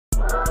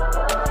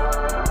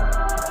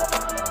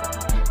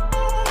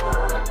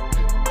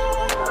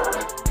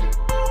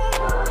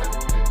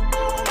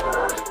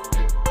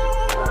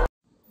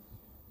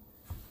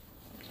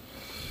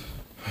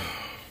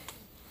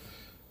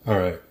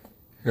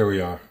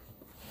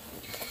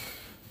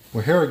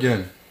We're here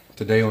again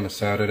today on a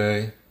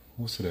Saturday.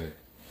 What's today?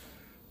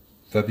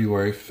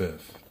 February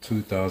 5th,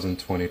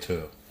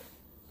 2022.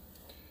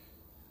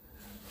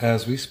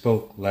 As we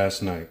spoke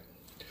last night,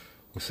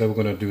 we said we're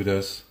going to do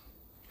this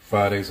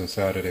Fridays and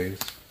Saturdays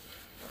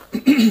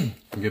and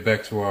get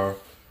back to our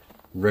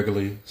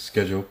regularly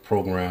scheduled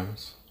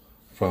programs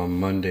from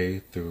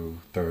Monday through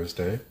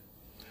Thursday.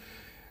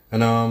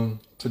 And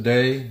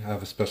today I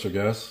have a special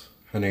guest.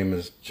 Her name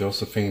is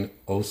Josephine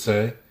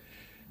Osei,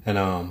 and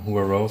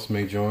whoever else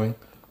may join.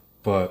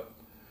 But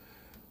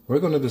we're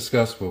going to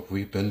discuss what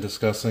we've been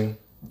discussing,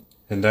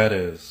 and that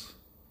is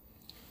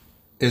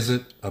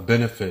it a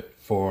benefit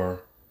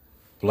for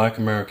Black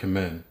American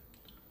men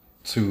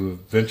to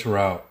venture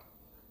out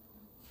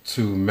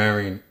to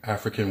marrying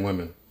African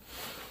women?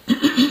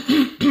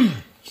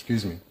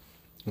 Excuse me.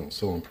 Oh,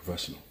 so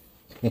unprofessional.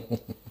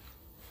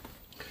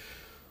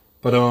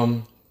 But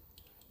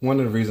one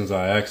of the reasons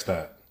I asked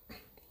that,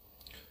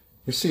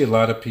 you see a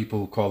lot of people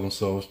who call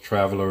themselves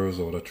travelers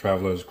or the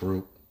travelers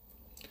group,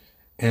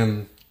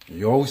 and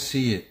you always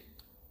see it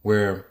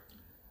where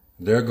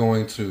they're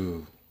going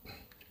to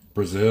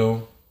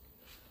Brazil,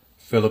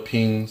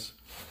 Philippines,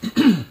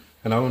 and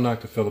I don't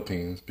knock the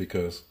Philippines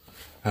because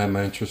I had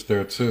my interest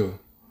there too.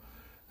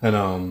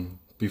 And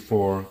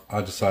before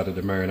I decided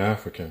to marry an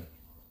African.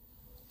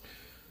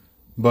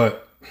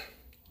 But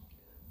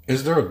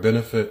is there a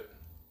benefit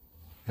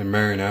in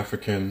marrying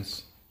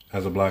Africans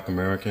as a Black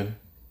American?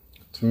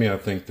 To me, I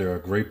think there are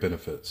great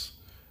benefits.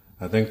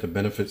 I think the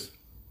benefits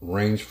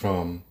range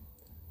from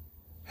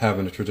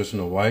having a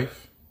traditional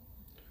wife,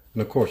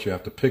 and of course you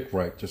have to pick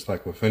right, just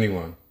like with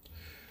anyone,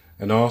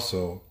 and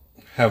also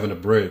having a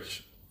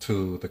bridge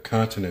to the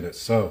continent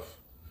itself.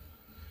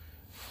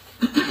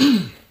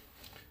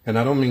 And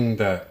I don't mean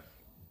that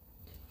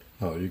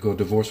you go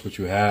divorce what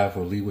you have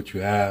or leave what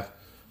you have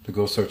to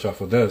go search out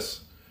for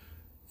this.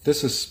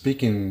 This is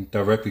speaking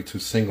directly to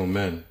single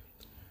men,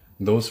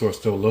 those who are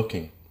still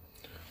looking.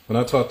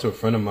 When I talked to a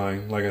friend of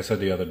mine, like I said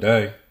the other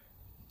day,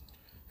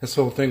 his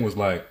whole thing was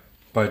like,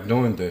 by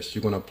doing this,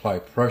 you're going to apply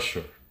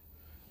pressure.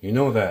 You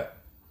know that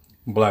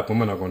Black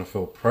women are going to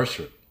feel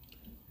pressured.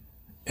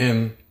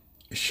 And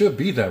it should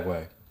be that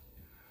way.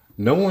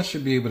 No one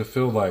should be able to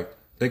feel like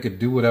they could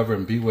do whatever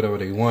and be whatever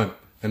they want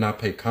and not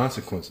pay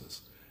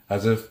consequences,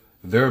 as if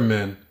their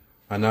men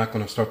are not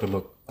going to start to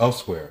look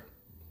elsewhere.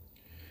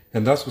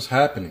 And that's what's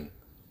happening.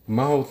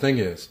 My whole thing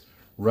is,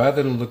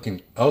 rather than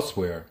looking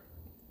elsewhere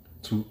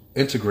to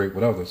integrate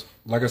with others,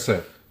 like I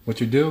said, what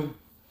you do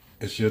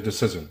is your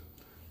decision.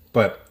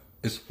 But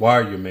it's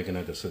why you're making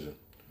that decision.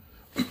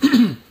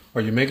 Are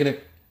you making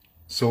it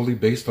solely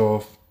based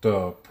off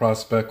the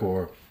prospect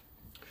or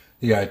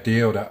the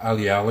idea or the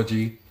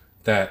ideology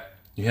that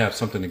you have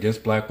something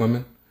against Black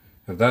women?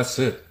 If that's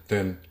it,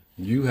 then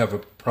you have a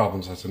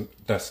problem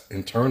that's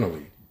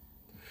internally.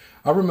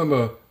 I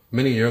remember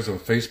many years on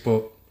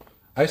Facebook,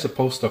 I used to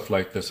post stuff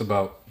like this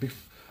about,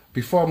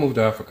 before I moved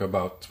to Africa,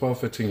 about 12,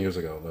 15 years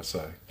ago, let's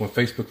say, when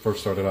Facebook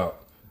first started out.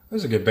 I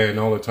used to get banned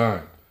all the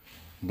time.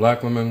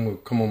 Black women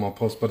would come on my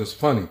post, but it's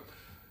funny.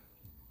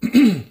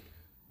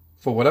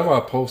 For whatever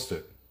I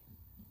posted,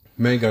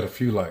 may got a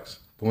few likes.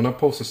 But when I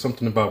posted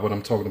something about what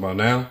I'm talking about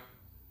now,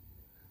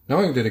 not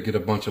only did it get a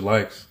bunch of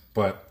likes,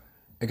 but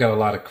it got a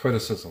lot of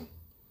criticism.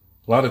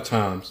 A lot of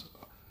times,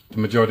 the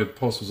majority of the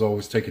post was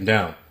always taken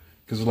down.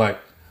 Because it's like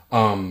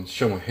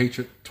showing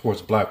hatred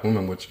towards Black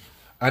women, which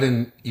I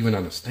didn't even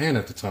understand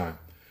at the time.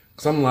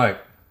 Because I'm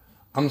like,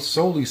 I'm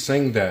solely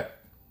saying that,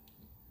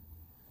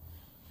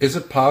 is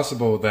it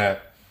possible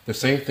that the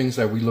same things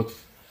that we look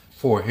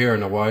for here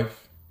in a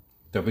wife,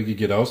 that we could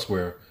get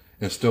elsewhere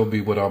and still be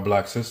with our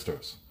Black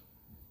sisters?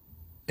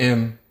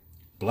 And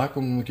Black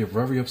women would get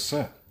very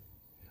upset.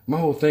 My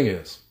whole thing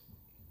is,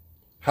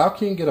 how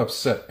can you get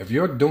upset if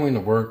you're doing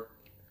the work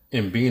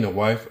and being a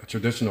wife, a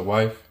traditional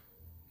wife?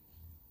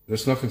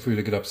 There's nothing for you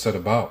to get upset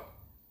about.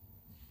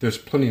 There's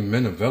plenty of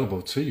men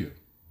available to you.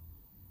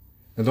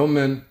 And those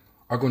men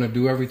are going to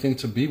do everything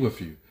to be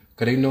with you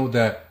because they know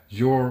that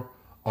you're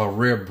a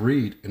rare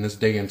breed in this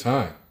day and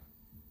time.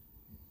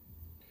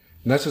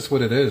 And that's just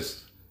what it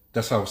is.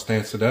 That's how it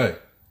stands today.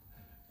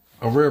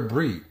 A rare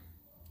breed.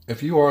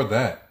 If you are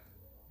that,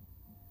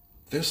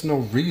 there's no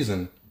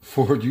reason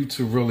for you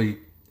to really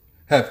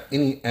have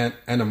any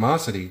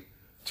animosity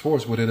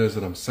towards what it is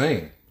that I'm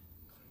saying.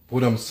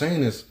 What I'm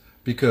saying is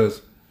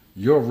because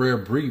you're a rare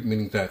breed,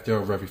 meaning that there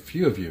are very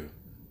few of you.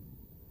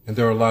 And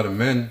there are a lot of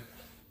men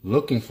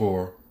looking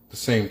for the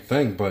same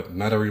thing, but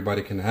not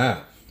everybody can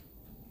have.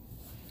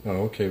 Oh,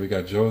 okay, we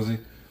got Josie.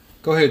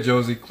 Go ahead,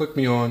 Josie. Click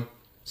me on.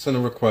 Send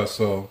a request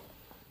so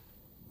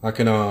I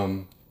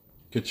can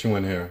get you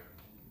in here.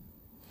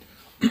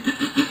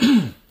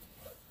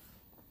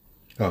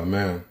 Oh,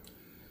 man.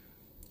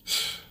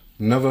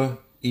 Never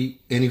eat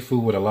any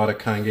food with a lot of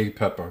cayenne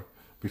pepper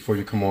before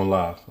you come on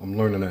live. I'm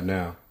learning that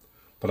now.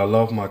 But I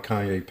love my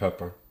cayenne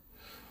pepper.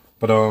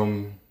 But,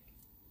 and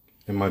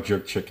my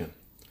jerk chicken.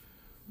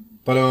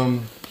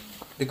 But,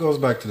 it goes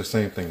back to the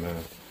same thing,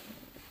 man.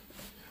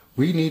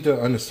 We need to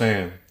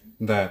understand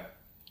that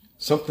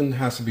something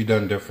has to be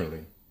done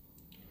differently.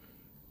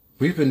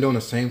 We've been doing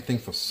the same thing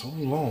for so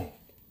long.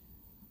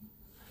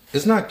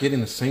 It's not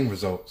getting the same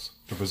results.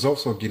 The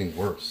results are getting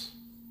worse.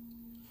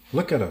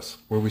 Look at us,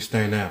 where we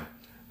stand now.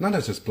 Not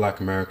as just black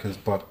Americans,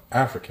 but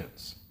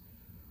Africans.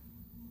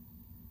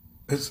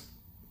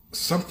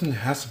 Something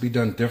has to be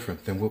done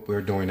different than what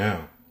we're doing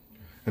now.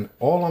 And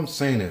all I'm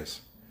saying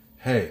is,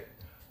 hey,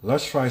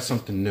 let's try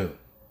something new.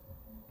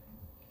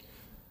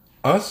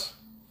 This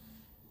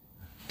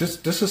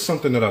is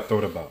something that I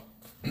thought about.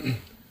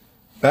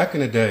 Back in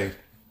the day,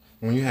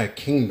 when you had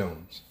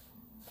kingdoms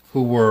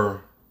who were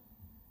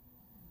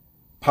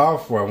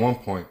powerful at one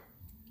point,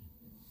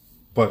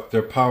 but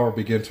their power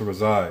began to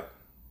reside,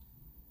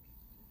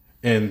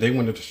 and they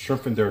wanted to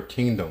strengthen their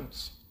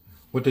kingdoms,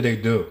 what did they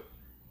do?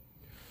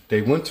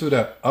 They went to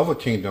that other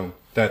kingdom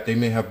that they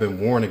may have been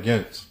warned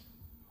against,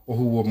 or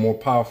who were more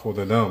powerful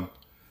than them,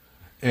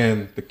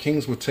 and the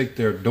kings would take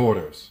their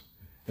daughters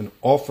and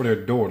offer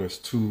their daughters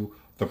to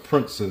the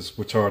princes,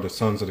 which are the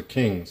sons of the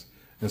kings,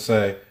 and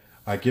say,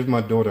 I give my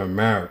daughter in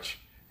marriage,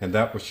 and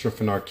that would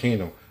strengthen our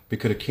kingdom,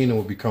 because the kingdom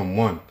will become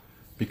one.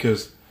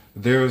 Because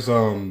there's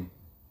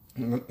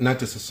not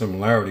just a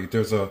similarity,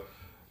 there's a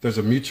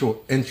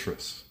mutual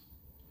interest,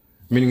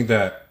 meaning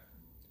that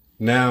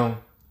now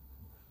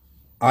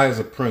I as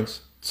a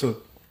prince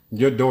took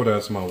your daughter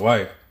as my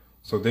wife,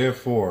 so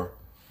therefore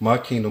my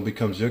kingdom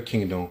becomes your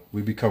kingdom.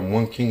 We become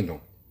one kingdom.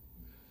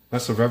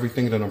 That's of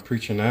everything that I'm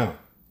preaching now.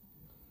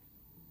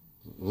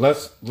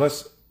 Let's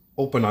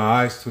open our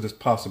eyes to this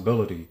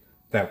possibility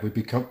that we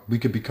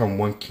could become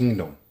one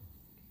kingdom.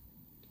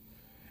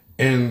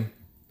 And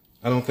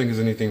I don't think there's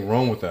anything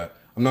wrong with that.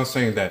 I'm not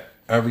saying that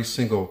every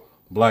single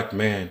black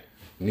man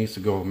needs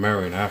to go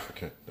marry an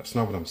African. That's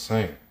not what I'm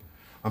saying.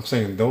 I'm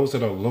saying those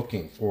that are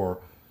looking for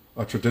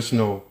a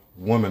traditional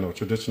woman or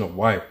traditional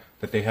wife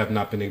that they have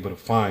not been able to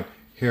find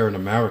here in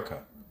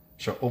America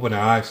should open their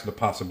eyes to the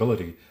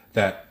possibility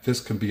that this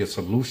can be a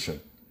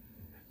solution.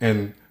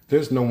 And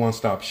there's no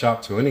one-stop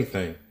shop to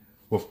anything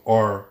with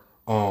our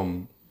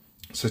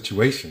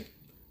situation.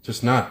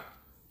 Just not.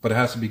 But it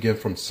has to begin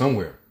from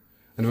somewhere.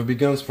 And if it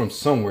begins from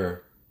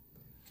somewhere,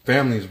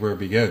 family is where it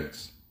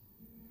begins.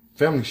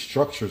 Family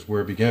structure is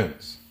where it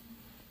begins.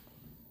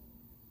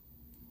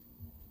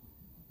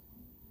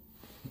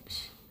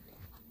 Oops.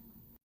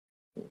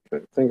 Okay,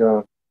 I think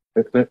I'll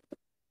fix it.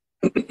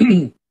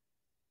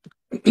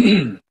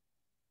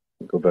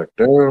 Go back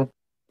down.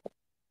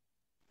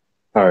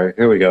 All right,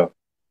 here we go.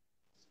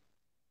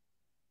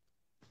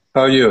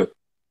 How are you?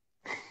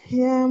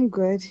 Yeah, I'm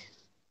good.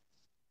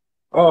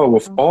 Oh,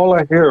 with all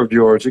I hear of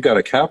yours, you got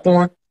a cap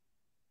on?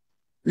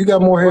 You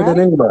got more hair than What?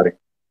 anybody.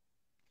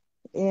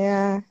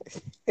 Yeah.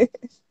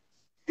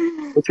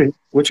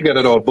 What you got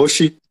it all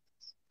bushy?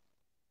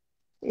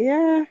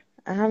 Yeah,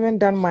 I haven't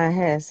done my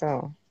hair,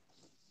 so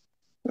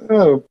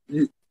Oh,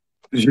 you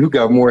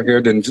got more hair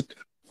than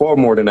far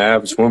more than the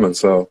average woman.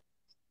 So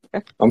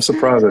I'm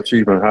surprised that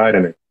you're even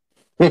hiding it.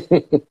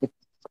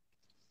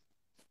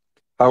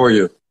 How are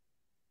you?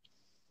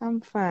 I'm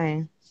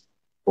fine.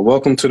 Well,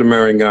 welcome to the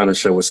Marrying Ghana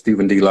Show with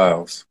Stephen D.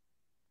 Lyles.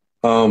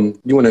 You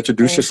want to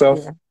introduce Thank yourself?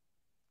 you.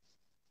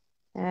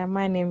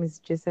 My name is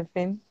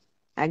Josephine.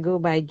 I go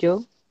by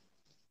Joe.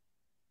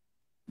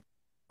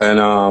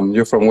 And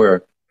you're from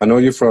where? I know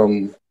you're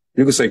from.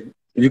 You could say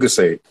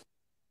it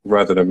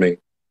rather than me.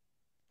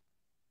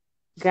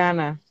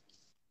 Ghana,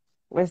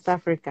 West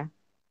Africa,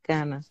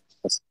 Ghana.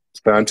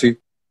 Ashanti.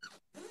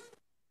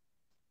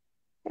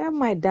 Yeah,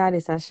 my dad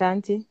is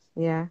Ashanti.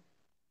 Yeah,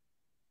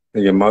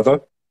 And your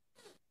mother?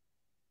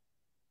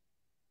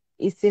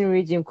 Eastern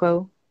region,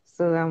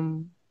 so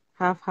I'm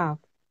half. Eastern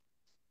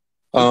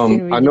I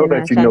region know and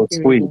that you know Ashanti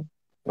Sweet. region.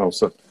 Oh,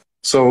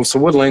 so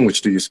what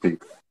language do you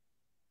speak?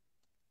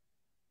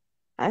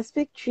 I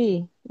speak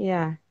Tree.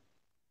 Yeah.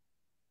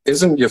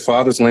 Isn't your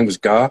father's language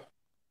Ga?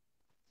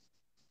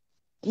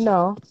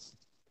 No,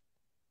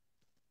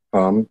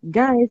 Um,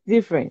 Ga is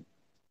different.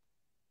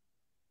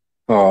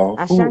 who?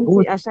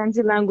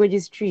 Ashanti language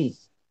is Tree.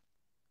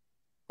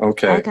 I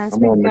Okay, can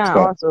I'm all speak mixed Ga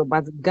up. also,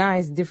 but Ga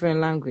is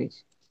different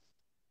language.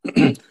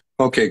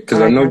 Okay, because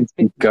But I I know can you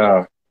speak, speak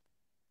Ga.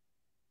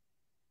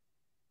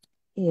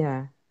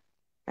 yeah,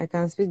 I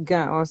can speak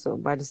Ga also,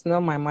 but it's not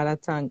my mother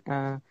tongue,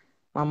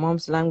 my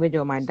mom's language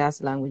or my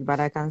dad's language,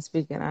 but I can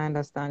speak and I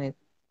understand it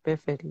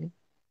perfectly.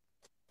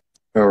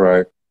 All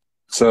right.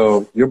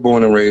 So you're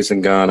born and raised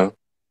in Ghana.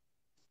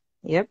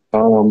 Yep.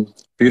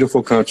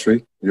 Beautiful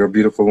country. You're a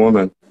beautiful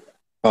woman.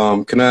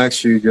 Can I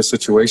ask you your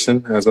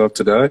situation as of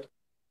today?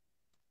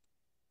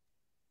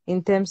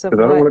 In terms of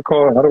Because what?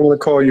 I don't want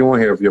to call you on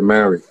here if you're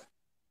married.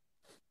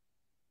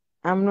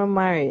 I'm not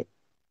married.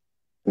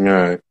 All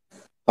right.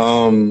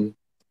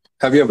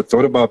 Have you ever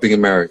thought about being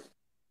married?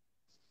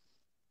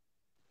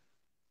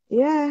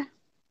 Yeah,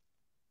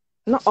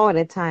 not all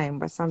the time,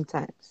 but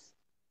sometimes.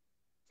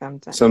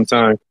 Sometimes.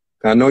 Sometime.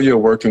 I know you're a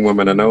working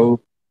woman. I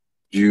know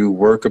you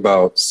work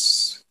about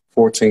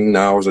 14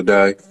 hours a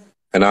day,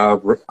 and I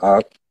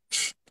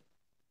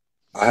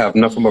have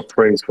nothing but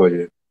praise for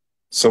you.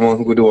 Someone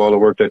who could do all the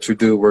work that you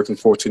do, working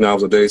 14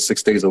 hours a day,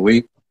 6 days a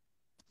week.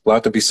 A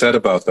lot to be said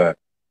about that,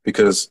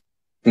 because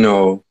you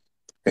know,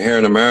 here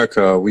in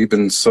America, we've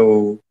been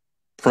so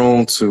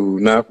prone to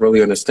not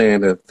really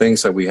understand the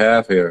things that we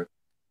have here,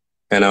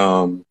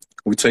 and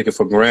we take it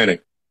for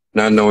granted,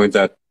 not knowing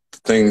that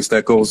things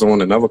that goes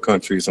on in other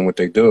countries and what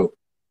they do.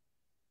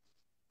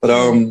 But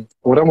Yeah.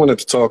 what I wanted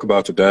to talk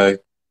about today,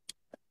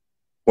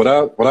 what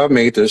I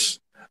made this,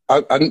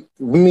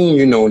 me and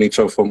you knowing each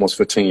other for almost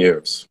 15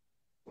 years.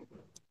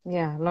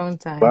 Yeah. Long A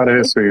time. lot of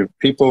history.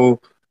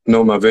 People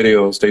know my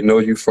videos. They know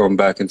you from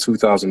back in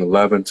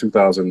 2011,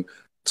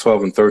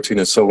 2012, and 13,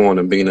 and so on,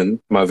 and being in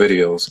my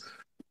videos.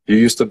 You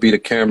used to be the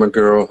camera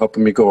girl,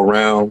 helping me go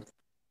around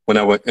when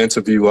I would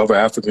interview other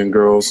African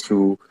girls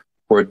who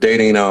were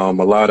dating a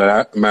lot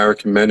of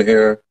American men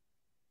here.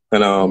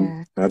 And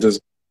Yeah. I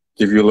just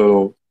give you a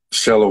little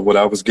shell of what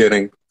I was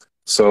getting.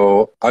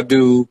 So I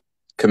do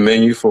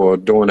commend you for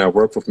doing that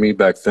work with me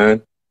back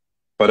then.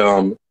 But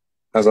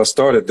as I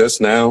started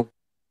this now,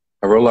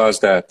 I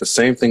realized that the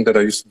same thing that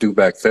I used to do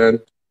back then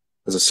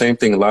is the same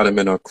thing a lot of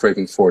men are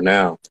craving for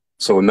now.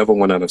 So it never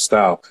went out of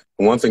style.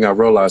 And one thing I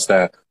realized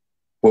that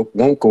what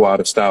won't go out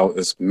of style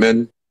is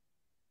men,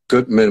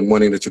 good men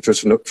wanting the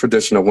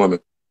traditional woman.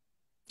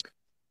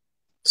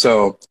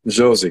 So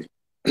Josie,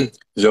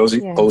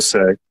 Josie Yeah.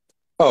 Osei.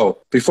 Oh,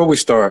 before we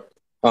start,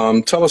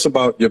 tell us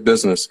about your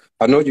business.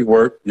 I know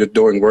you're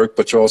doing work,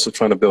 but you're also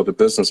trying to build a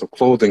business, a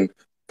clothing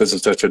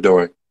business that you're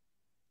doing.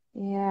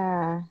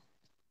 Yeah.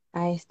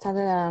 I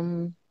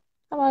started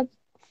about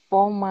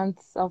 4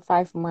 months or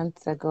 5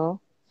 months ago,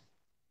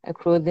 a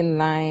clothing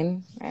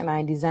line, and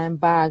I design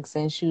bags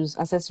and shoes,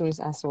 accessories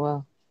as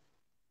well.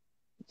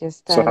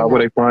 Just So how starting will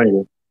up. they find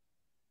you?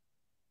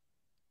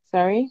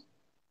 Sorry?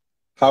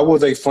 How will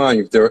they find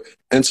you if they're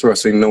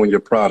interested in knowing your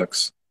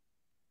products?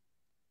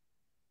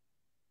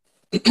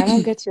 I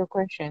don't get your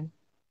question.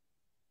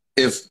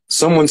 If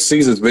someone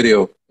sees this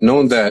video,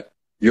 knowing that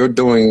you're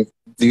doing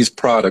these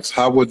products,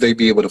 how would they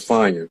be able to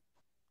find you?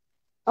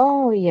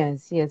 Oh,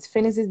 yes, yes.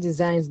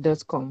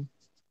 PhoenixDesigns.com.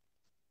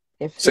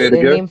 Say it The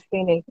again. name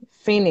Phoenix,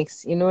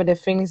 Phoenix, you know the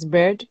Phoenix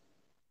bird?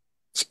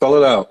 Spell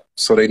it out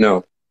so they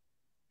know.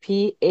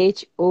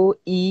 PHOENIXS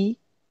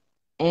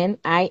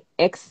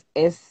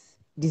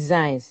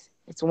Designs.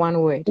 It's one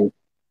word.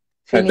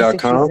 At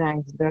 .com?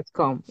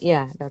 PhoenixDesigns.com.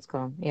 Yeah,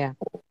 .com. Yeah.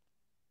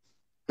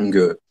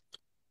 Good.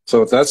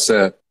 So with that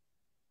said,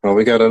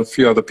 we got a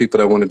few other people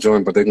that want to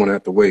join, but they're going to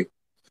have to wait.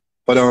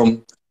 But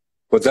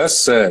with that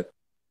said,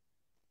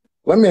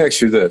 let me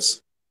ask you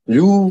this.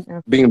 You Okay.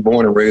 being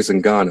born and raised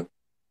in Ghana,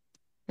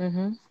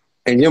 Mm-hmm.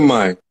 in your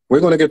mind, we're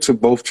going to get to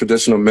both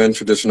traditional men,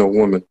 traditional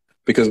women,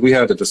 because we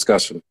had the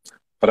discussion.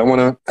 But I want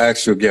to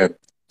ask you again,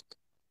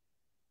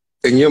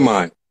 in your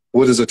mind,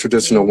 what is a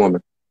traditional Yeah.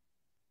 woman?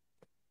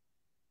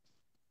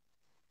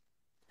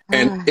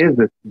 And Ah, is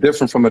it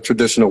different from a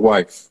traditional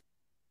wife?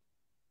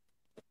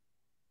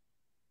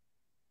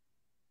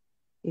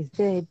 is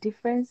there a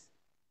difference?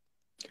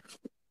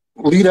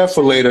 Leave that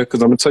for later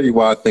because I'm going to tell you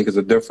why I think is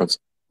a difference.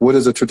 What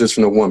is a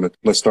traditional woman?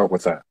 Let's start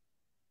with that.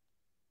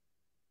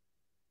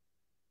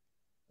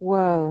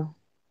 Well,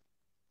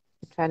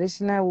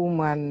 traditional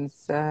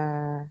woman's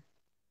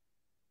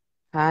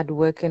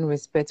hardworking,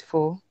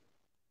 respectful,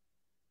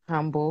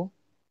 humble,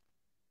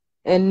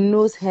 and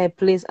knows her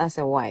place as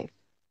a wife.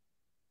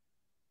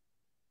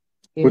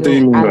 You What do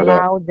you know, mean by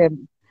that?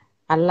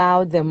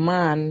 allow the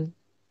man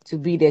to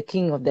be the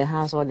king of the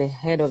house or the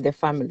head of the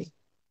family.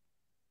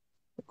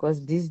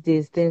 Because these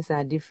days things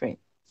are different.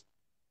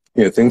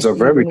 Yeah, I things are see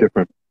very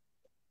different.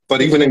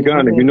 But even in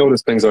Ghana, you women,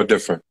 notice things are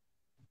different.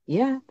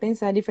 yeah,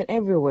 things are different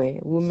everywhere.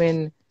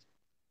 Women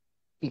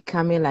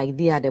becoming like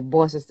they are the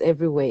bosses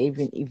everywhere.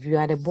 Even if you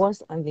are the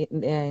boss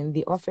in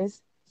the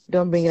office,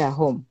 don't bring it at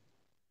home.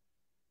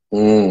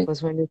 Mm.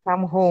 Because when you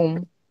come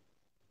home,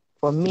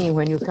 for me,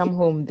 when you come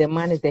home, the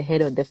man is the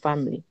head of the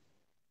family.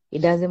 It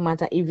doesn't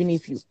matter even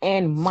if you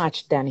earn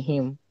much than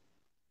him.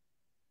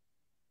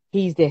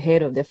 He's the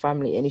head of the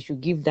family, and you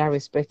should give that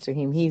respect to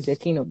him. He's the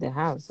king of the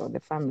house or the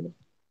family.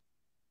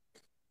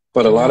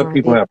 But a But lot of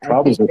people nowadays, have I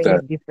problems see with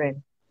things that. different.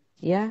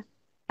 Yeah,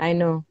 I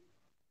know.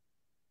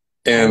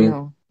 I And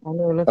know. I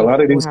know a lot a of lot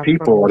of people these have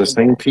people are problems the with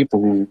same that.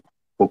 people who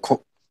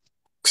will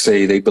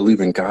say they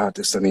believe in God,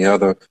 this and the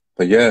other,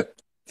 but yet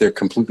they're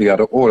completely out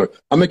of order.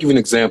 I'll make you an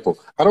example.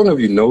 I don't know if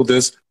you know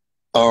this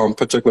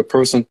particular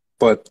person,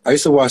 but I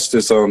used to watch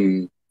this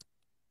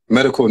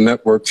medical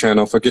network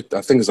channel. Forget,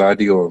 I think it's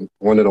ID or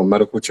one of those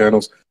medical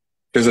channels.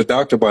 There's a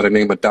doctor by the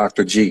name of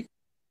Dr. G.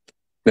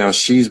 Now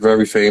she's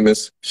very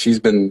famous. She's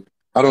been,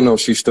 I don't know if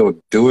she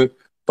still do it,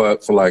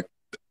 but for like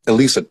at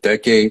least a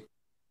decade,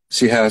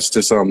 she has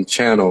this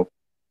channel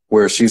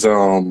where she's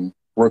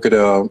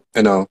working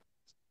in a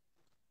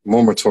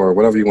mortuary,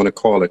 whatever you want to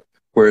call it,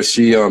 where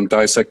she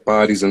dissect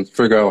bodies and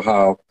figure out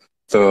how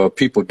the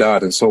people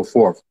died and so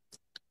forth.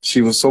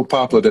 She was so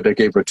popular that they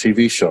gave her a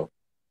TV show.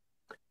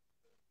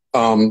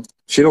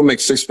 She don't make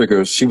six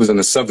figures. She was in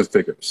the seven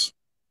figures.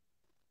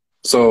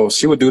 So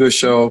she would do this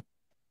show,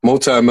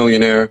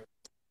 multi-millionaire.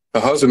 Her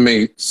husband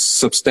made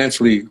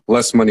substantially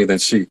less money than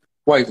she.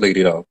 White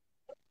lady though.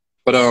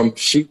 But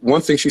she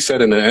one thing she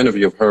said in an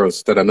interview of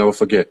hers that I never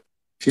forget.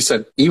 She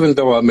said, even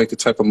though I make the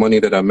type of money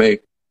that I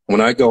make,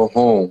 when I go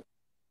home,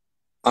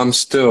 I'm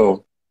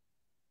still,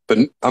 but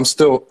I'm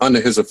still under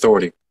his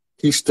authority.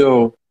 He's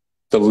still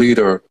the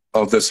leader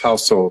of this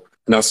household,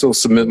 and I still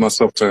submit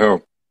myself to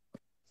him.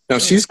 Now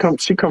Yes.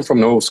 she come from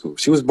the old school.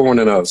 She was born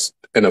in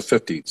the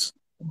 50s,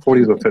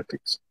 40s or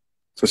 50s.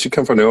 So she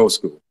come from the old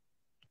school.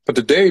 But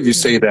today, if you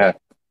say that,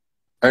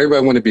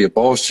 everybody want to be a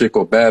boss chick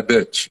or bad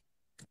bitch.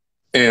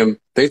 And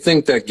they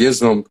think that gives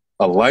them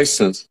a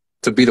license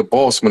to be the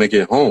boss when they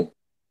get home.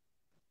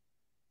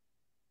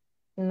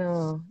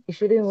 No, it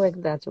shouldn't work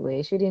that way.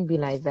 It shouldn't be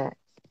like that.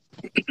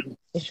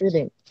 It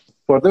shouldn't.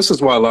 Well, this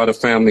is why a lot of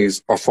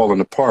families are falling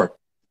apart.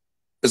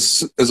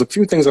 There's a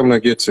few things I'm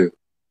going to get to.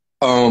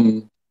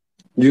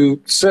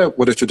 You said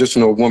what a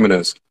traditional woman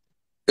is.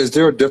 Is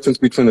there a difference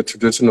between a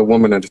traditional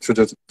woman and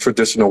a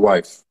traditional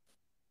wife?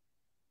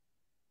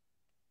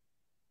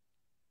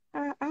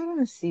 I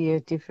don't see a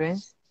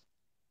difference.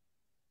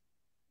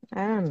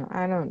 I don't know.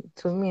 I don't.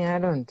 To me, I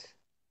don't.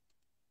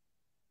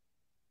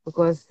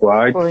 Because,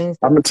 Why? for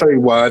I'm going instance, to tell you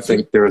why I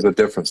think there is a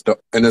difference.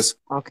 And it's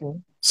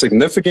okay.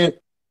 significant,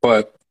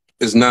 but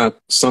it's not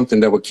something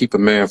that would keep a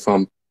man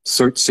from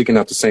seeking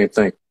out the same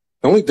thing.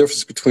 The only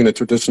difference between a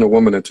traditional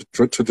woman and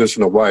a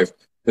traditional wife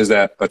is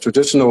that a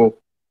traditional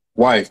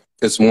wife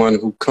is one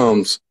who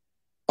comes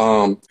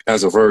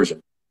as a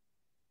virgin.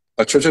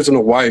 A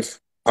traditional wife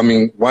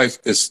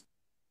is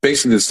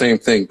basically the same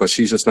thing, but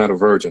she's just not a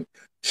virgin.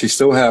 She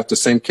still has the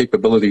same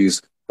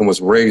capabilities and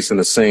was raised in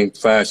the same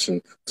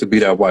fashion to be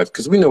that wife.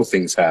 Because we know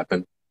things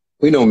happen.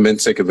 We know men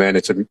take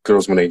advantage of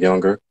girls when they're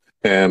younger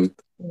and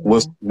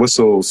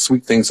whistle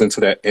sweet things into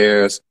their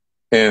ears.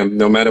 And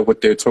no matter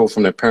what they're told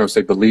from their parents,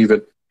 they believe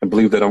it and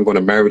believe that I'm going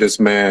to marry this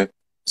man.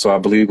 So I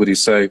believe what he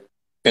say.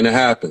 And it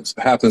happens.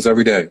 It happens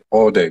every day,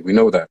 all day. We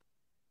know that.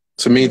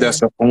 To me,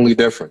 that's the only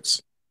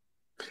difference.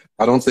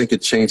 I don't think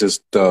it changes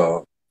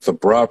the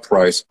broad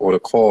price or the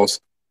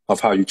cost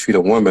of how you treat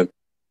a woman.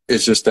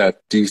 It's just that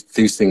these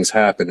things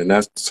happen. And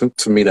that's,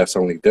 to me, that's the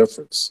only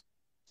difference.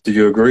 Do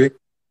you agree?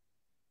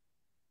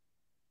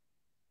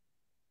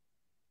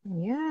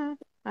 Yeah,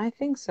 I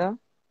think so.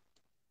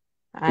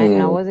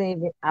 I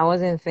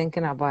wasn't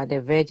thinking about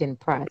the virgin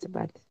part,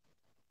 but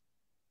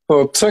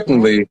Well,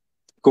 yeah. technically,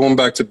 going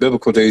back to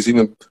biblical days,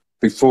 even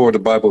before the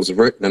Bible was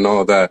written and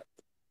all that,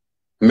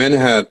 men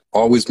had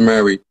always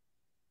married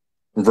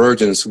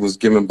virgins who was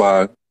given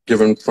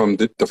from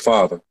the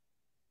father.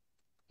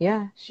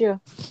 Yeah,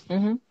 sure.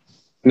 Mm-hmm.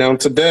 Now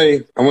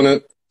today, I'm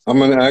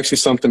gonna ask you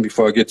something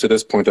before I get to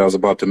this point I was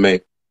about to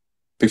make.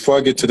 Before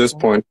I get to this Okay.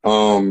 point,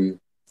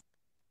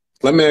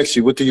 let me ask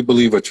you, what do you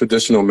believe a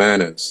traditional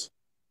man is?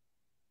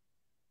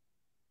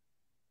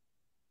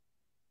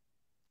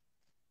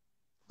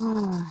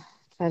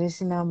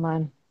 Traditional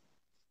man.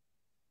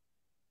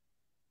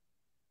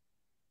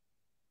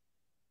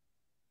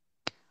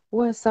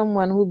 Well,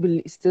 someone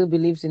who still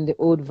believes in the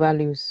old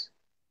values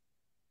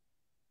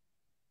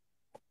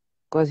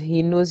because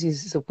he knows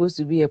he's supposed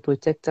to be a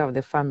protector of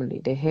the family,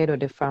 the head of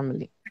the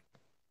family.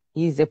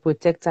 He's a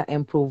protector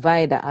and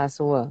provider as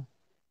well.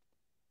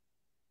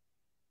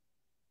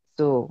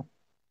 So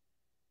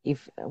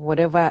if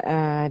whatever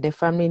the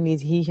family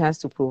needs, he has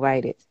to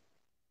provide it.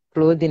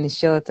 Clothing,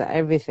 shelter,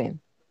 everything.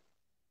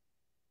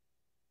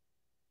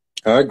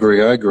 I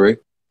agree.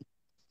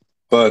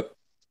 But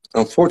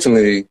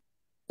unfortunately,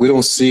 we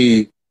don't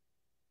see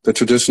the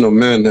traditional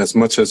men as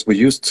much as we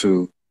used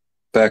to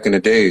back in the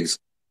days.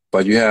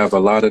 But you have a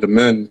lot of the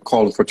men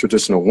calling for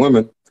traditional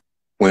women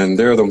when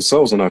they're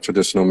themselves are not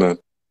traditional men.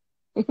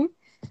 I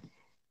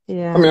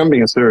Yeah. mean, I'm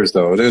being serious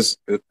though. It's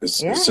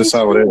Yeah, just it's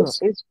how it true.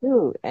 is. It's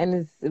true.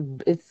 And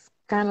it's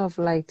kind of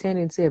like turned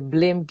into a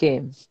blame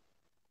game.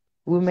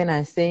 Women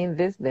are saying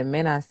this, the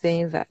men are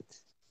saying that.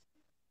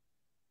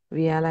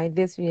 We are like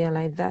this, we are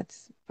like that.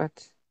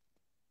 But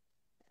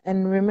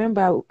and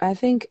remember, I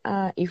think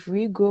if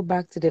we go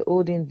back to the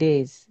olden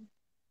days,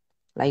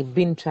 like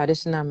being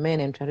traditional men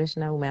and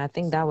traditional women, I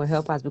think that will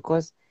help us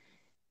because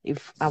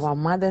if our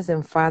mothers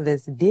and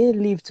fathers they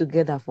lived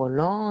together for a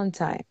long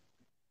time.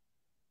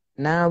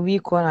 Now we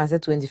call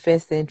ourselves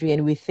 21st century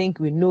and we think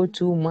we know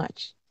too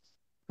much.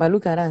 But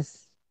look at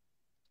us.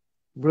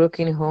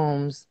 Broken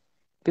homes.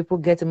 People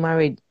get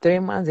married 3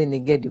 months and they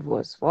get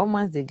divorced. 4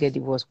 months they get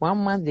divorced. 1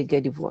 month they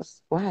get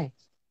divorced. Why?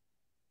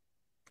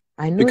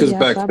 I know Because they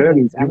have back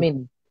then, problems. I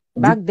mean,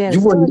 you, back then you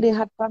still wouldn't. they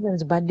had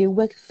problems, but they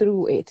worked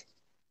through it.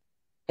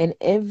 And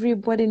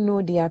everybody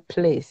know their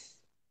place.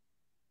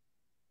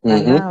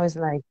 But Hmm. now it's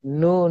like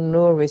no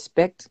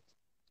respect.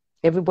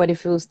 Everybody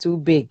feels too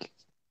big.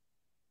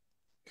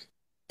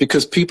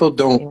 Because people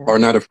Yeah. are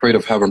not afraid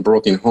of having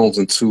broken homes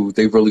until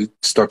they really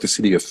start to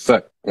see the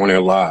effect on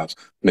their lives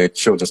and their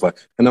children's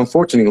life. And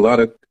unfortunately, a lot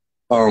of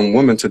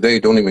women today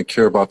don't even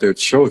care about their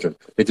children.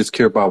 They just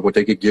care about what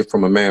they could get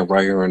from a man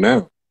right here and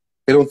now.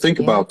 They don't think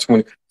Yeah. about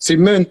 20. See,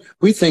 men,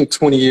 we think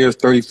 20 years,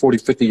 30, 40,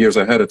 50 years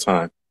ahead of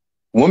time.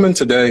 Women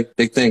today,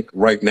 they think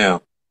right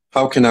now.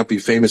 How can I be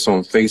famous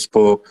on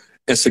Facebook,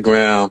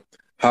 Instagram?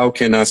 How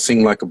can I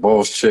seem like a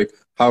boss chick?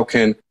 How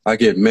can I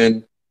get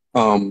men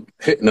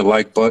hitting the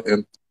like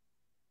button?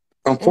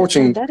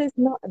 unfortunately,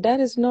 that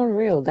is not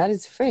real. That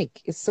is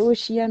fake. It's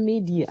social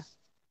media.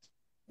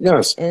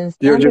 yes, And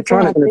some you're people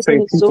trying to have taken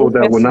entertain it people so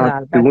that will not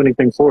personal, but do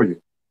anything for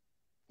you.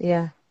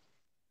 yeah,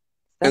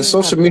 And some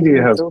people social have taken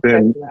media it has so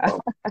been,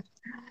 personal.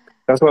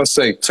 that's what I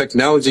say,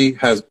 technology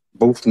has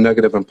both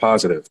negative and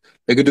positive.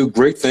 It could do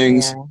great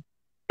things, Yeah,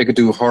 it could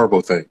do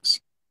horrible things.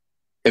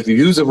 If you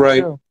use it it's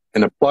right true.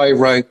 and apply it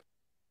right,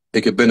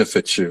 it could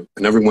benefit you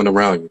and everyone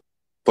around you.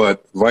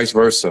 But vice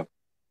versa,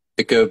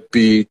 it could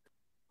be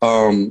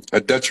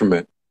a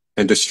detriment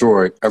and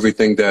destroy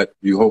everything that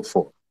you hope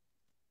for.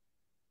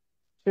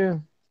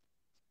 True.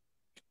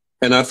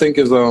 And I think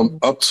it's Mm.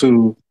 up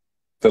to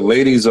the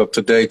ladies of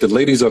today, the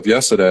ladies of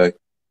yesterday,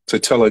 to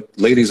tell it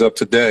ladies of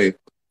today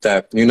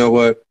that, you know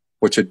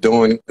what you're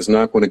doing is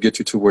not going to get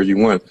you to where you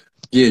want.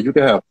 Yeah, you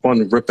can have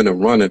fun ripping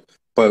and running,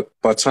 but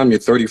by the time you're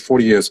 30,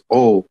 40 years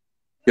old,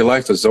 your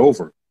life is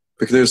over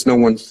because there's no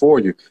one for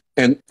you.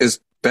 And it's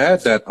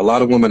bad that a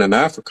lot of women in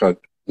Africa,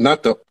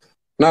 not the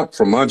not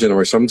from my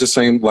generation, I'm just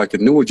saying like the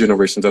newer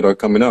generations that are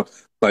coming up,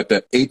 like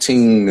the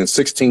 18 and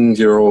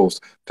 16-year-olds,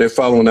 they're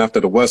following after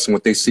the West and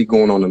what they see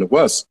going on in the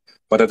West.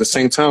 But at the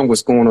same time,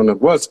 what's going on in the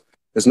West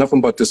is nothing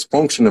but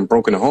dysfunction and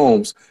broken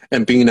homes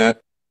and being at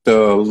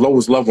the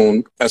lowest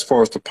level as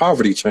far as the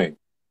poverty chain.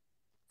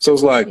 So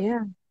it's like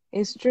Yeah,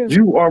 it's true.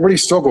 you already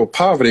struggle with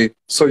poverty,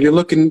 so you're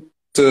looking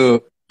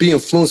to be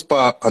influenced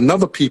by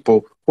another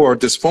people who are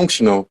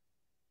dysfunctional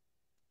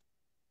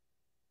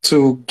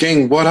to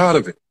gain what out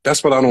of it?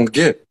 That's what I don't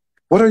get.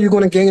 What are you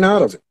going to gain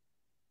out of it?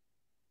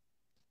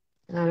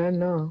 I don't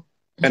know.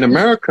 In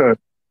America,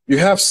 you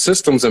have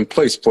systems in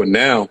place for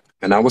now,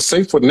 and I would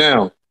say for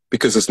now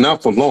because it's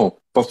not for long,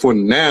 but for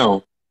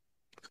now,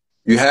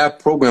 you have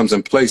programs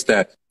in place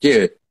that,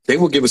 yeah, they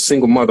will give a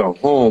single mother a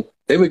home,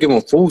 they would give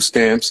them food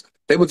stamps,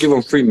 they would give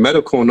them free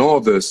medical and all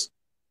this,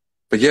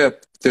 but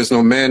yet there's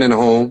no man in the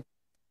home,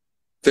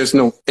 there's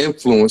no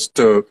influence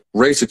to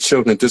raise the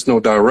children, there's no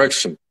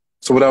direction.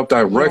 So without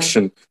Yeah,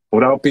 direction,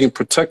 without being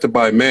protected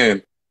by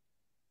man,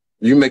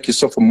 you make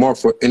yourself a mark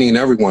for any and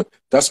everyone.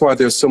 That's why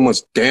there's so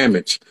much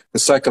damage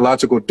and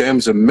psychological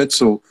damage and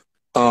mental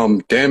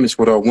damage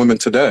with our women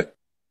today.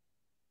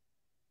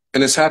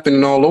 And it's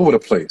happening all over the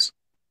place.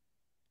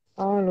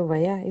 all over.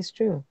 Yeah, it's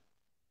true.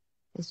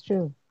 It's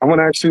true. I want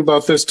to ask you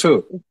about this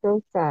too. It's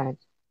so sad.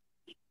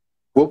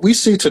 What we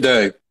see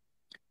today,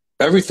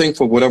 everything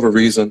for whatever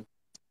reason,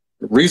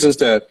 reasons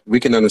that we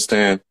can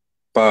understand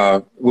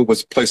by what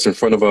was placed in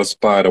front of us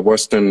by the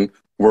Western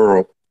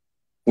world,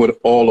 with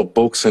all the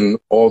books and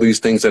all these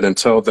things that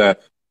entail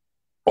that,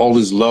 all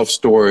these love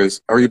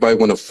stories, everybody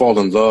want to fall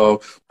in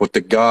love with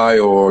the guy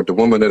or the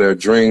woman of their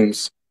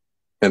dreams.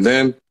 And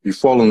then you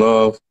fall in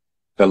love,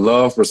 that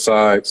love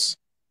resides.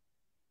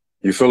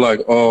 You feel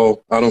like,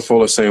 oh, I don't feel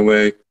the same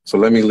way. So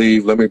let me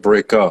leave. Let me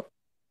break up.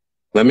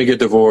 Let me get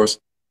divorced.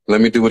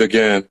 Let me do it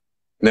again.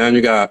 Now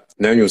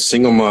you're a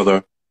single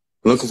mother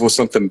looking for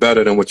something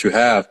better than what you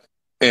have.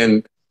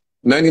 And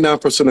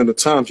 99% of the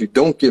times you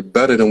don't get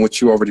better than what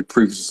you already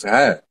previously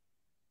had.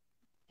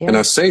 And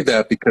I Yeah. say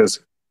that because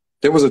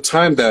there was a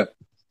time that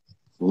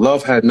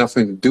love had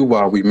nothing to do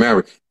while we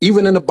married.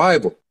 Even in the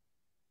Bible,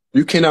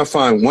 you cannot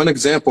find one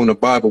example in the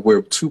Bible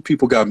where two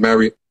people got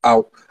married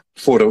out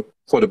for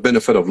the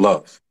benefit of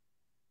love.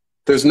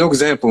 There's no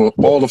example in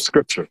all of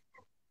Scripture.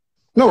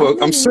 I No,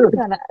 I'm mean, serious.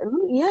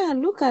 yeah,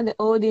 look at the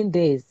olden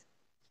days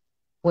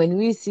when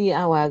we see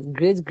our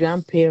great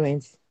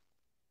grandparents.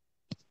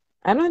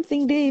 I don't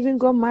think they even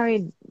got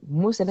married,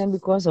 most of them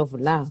because of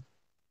love.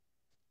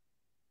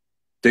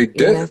 They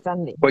You did,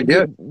 understand? but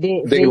yet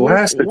they They just,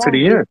 lasted to yeah,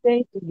 the they end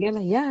stayed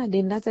together. Yeah,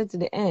 they lasted to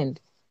the end.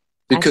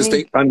 I because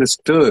they think,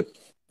 understood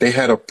they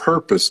had a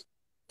purpose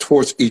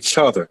towards each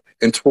other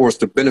and towards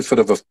the benefit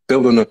of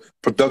building a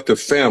productive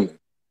family.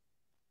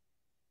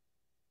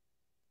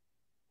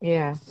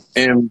 yeah,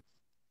 And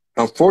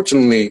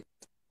unfortunately,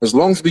 as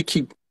long as we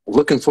keep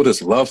looking for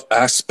this love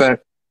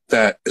aspect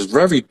that is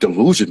very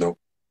delusional,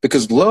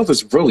 because love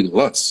is really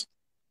lust.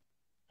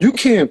 You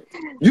can't,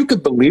 you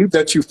could believe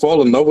that you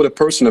fall in love with a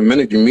person the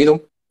minute you meet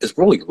them. It's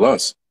really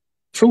lust.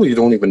 Truly, you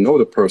don't even know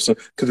the person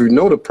because if you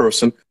know the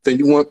person, then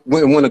you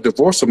want to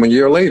divorce them a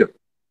year later.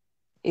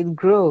 it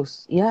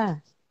grows. Yeah,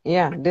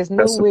 yeah. There's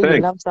no That's the way you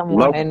thing. love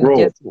someone Love and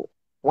grows. just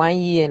 1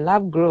 year.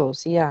 Love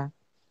grows. Yeah,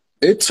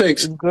 It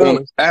takes, it on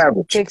grows.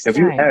 It average, takes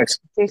time.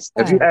 It takes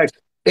if you time. ask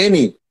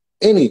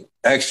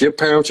ask your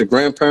parents, your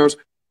grandparents,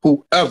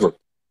 whoever,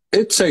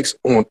 it takes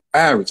on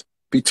average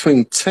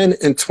between 10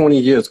 and 20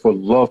 years for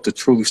love to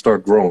truly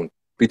start growing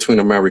between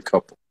a married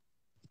couple.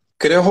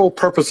 Because their whole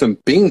purpose in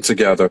being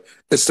together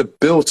is to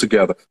build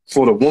together,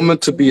 for the woman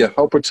to be Yeah, a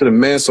helper to the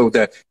man so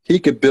that he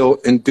could build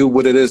and do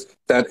what it is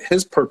that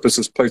his purpose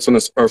is placed on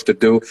this earth to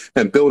do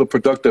and build a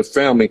productive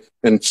family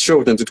and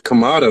children to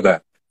come out of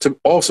that to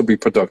also be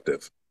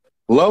productive.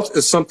 Love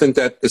is something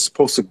that is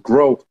supposed to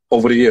grow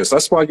over the years.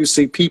 That's why you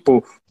see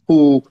people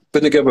who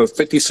been together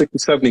 50, 60,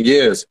 70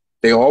 years,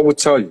 they all would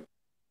tell you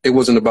it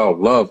wasn't about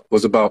love, it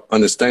was about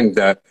understanding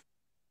that,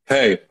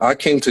 hey, I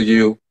came to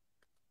you,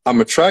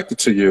 I'm attracted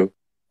to you,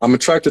 I'm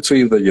attracted to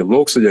either your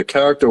looks or your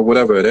character or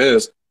whatever it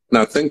is, And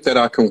I think that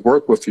I can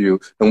work with you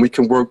and we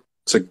can work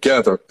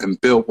together and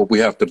build what we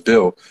have to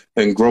build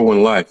and grow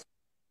in life.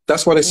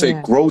 That's why they say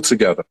Yeah. grow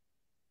together.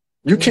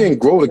 You can't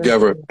grow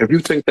together if you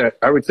think that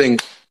everything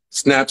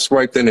snaps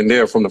right then and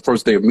there from the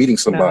first day of meeting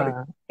somebody.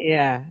 No.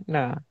 Yeah.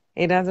 No.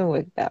 It doesn't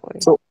work that way.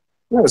 So,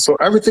 yeah, so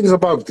everything's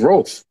about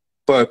growth.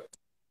 But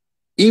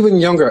even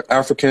younger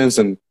Africans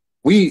and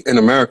we in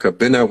America have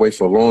been that way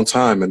for a long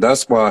time. And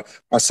that's why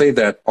I say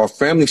that our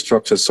family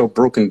structure is so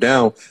broken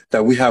down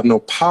that we have no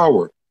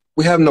power.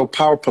 We have no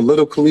power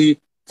politically,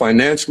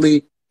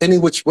 financially, any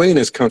which way in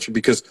this country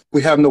because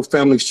we have no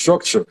family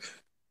structure.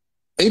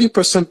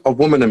 80% of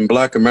women in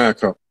Black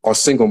America are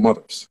single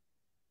mothers.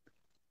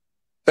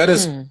 That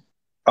is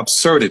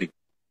absurdity.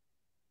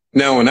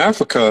 Now in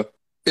Africa,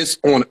 it's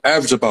on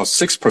average about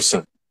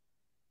 6%.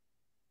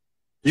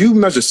 You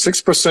measure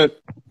 6%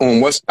 on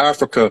West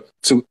Africa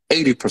to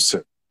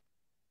 80%.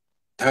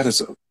 That is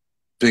a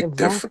big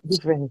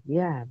difference.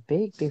 Yeah,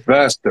 big difference.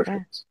 Vast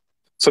difference.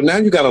 Yeah. So now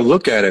you got to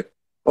look at it.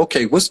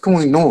 Okay, what's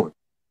going on?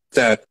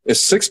 That is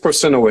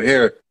 6% over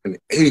here and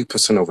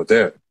 80% over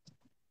there.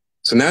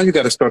 So now you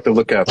got to start to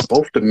look at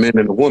both the men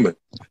and the women.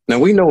 Now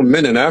we know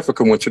men in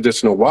Africa want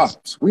traditional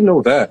wives. We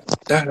know that.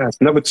 That has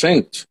never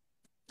changed.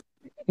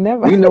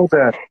 Never. We know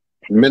that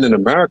men in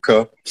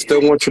America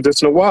still want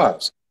traditional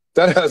wives.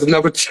 That has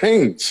never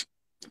changed.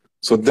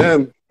 So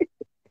then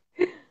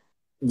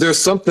there's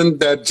something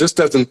that just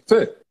doesn't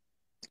fit.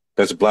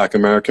 That's Black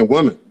American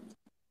women.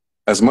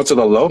 As much as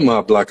I love my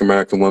Black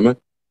American women,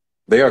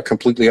 they are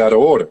completely out of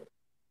order.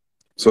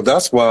 So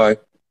that's why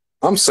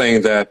I'm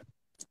saying that,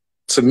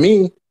 to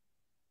me,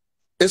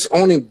 it's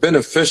only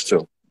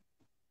beneficial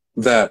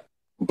that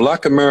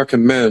Black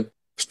American men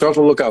start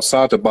to look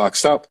outside the box.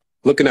 Stop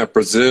looking at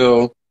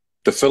Brazil,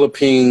 the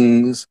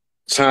Philippines,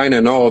 China,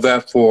 and all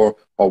that for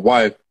a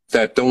wife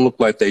that don't look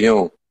like their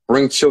own.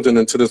 Bring children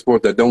into this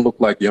world that don't look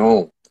like your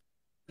own.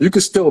 You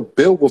can still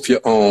build with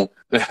your own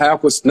and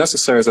have what's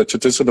necessary as a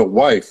traditional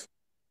wife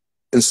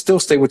and still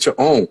stay with your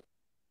own.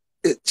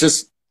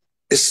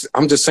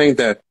 I'm just saying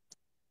that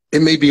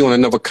it may be on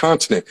another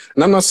continent.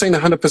 And I'm not saying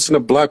 100%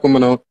 of Black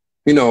women are,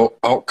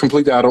 are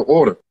completely out of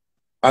order.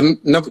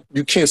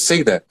 You can't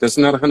say that. That's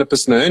not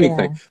 100% of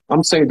anything. Yeah.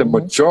 I'm saying the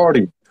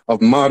majority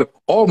of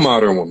all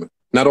modern women,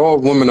 not all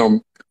women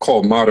are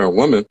called modern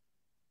women,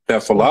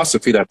 that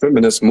philosophy, that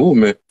feminist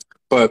movement.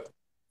 But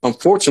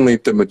unfortunately,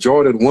 the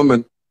majority of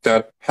women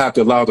that have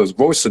the loudest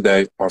voice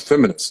today are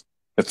feminists.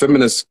 And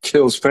feminists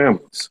kills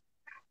families.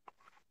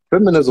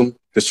 Feminism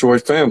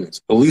destroys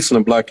families, at least in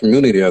the Black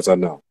community, as I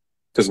know.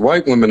 Because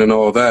white women and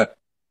all that,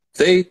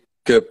 they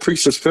can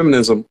preach this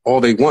feminism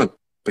all they want.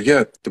 But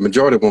yet, the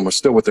majority of them are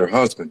still with their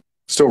husband,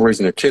 still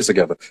raising their kids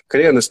together.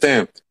 Because they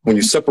understand when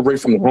you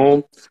separate from the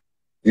home,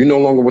 you're no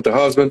longer with the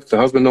husband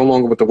no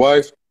longer with the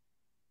wife,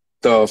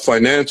 the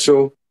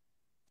financial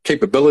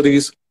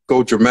capabilities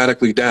go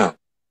dramatically down.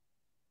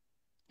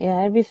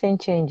 Yeah, everything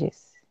changes.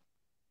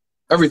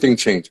 Everything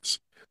changes.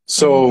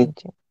 So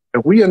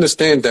if we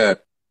understand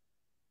that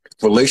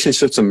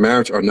relationships and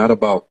marriage are not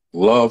about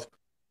love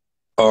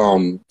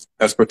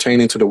as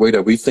pertaining to the way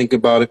that we think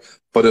about it,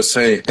 but it's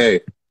saying,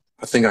 hey,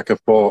 I think I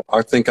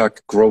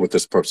could grow with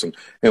this person.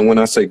 And when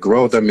I say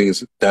grow, that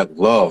means that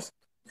love,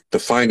 the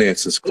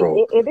finances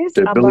grow. It is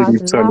the ability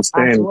about to love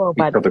understand as well,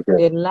 but each other grow.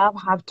 the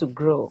love have to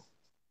grow.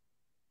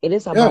 It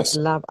is about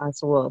love as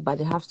well, but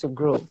it has to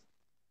grow.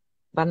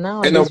 But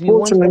nowadays, we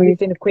want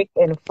everything quick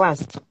and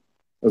fast.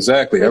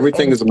 Exactly.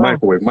 Everything is a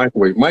microwave.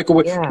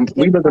 Yeah,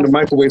 we live in a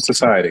microwave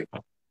society.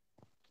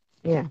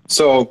 Yeah.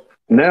 So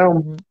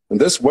now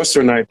this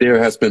Western idea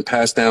has been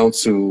passed down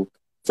to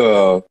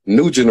the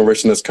new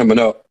generation that's coming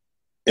up,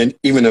 and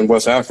even in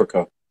West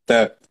Africa,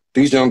 that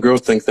these young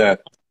girls think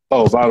that,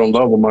 oh, if I don't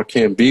love them, I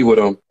can't be with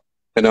them.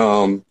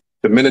 And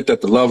the minute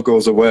that the love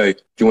goes away,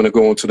 you want to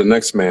go on to the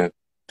next man.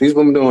 These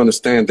women don't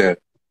understand that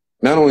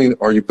not only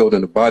are you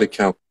building a body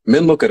count,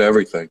 men look at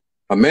everything.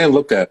 A man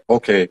looked at,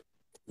 okay,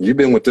 you've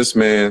been with this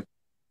man,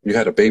 you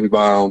had a baby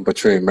by him,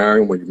 but you ain't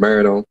married him when you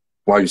married him,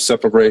 while you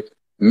separate.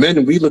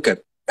 Men, we look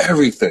at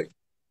everything.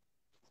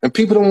 And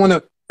people don't want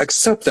to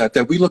accept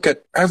that we look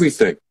at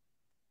everything.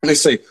 And they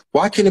say,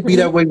 why can't it be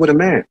that way with a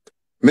man?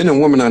 Men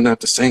and women are not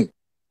the same.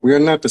 We are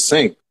not the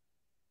same.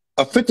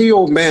 A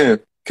 50-year-old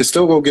man can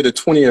still go get a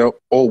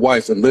 20-year-old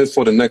wife and live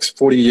for the next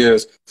 50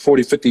 years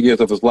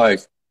of his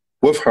life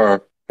with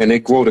her, and they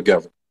grow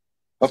together.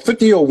 A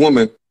 50-year-old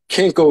woman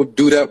can't go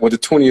do that with a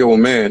 20-year-old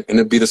man and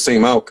it be the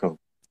same outcome.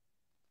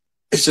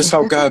 It's just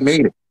how God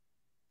made it.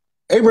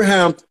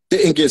 Abraham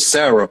didn't get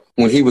Sarah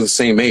when he was the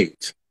same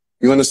age.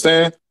 You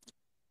understand?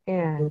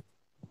 Yeah.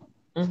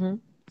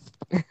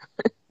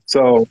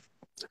 So,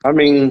 I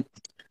mean,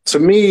 to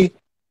me,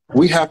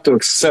 we have to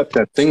accept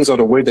that things are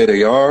the way that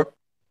they are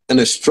and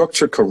they're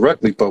structured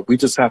correctly, but we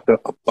just have to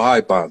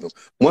abide by them.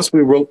 Once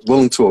we're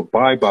willing to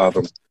abide by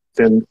them,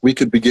 then we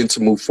could begin to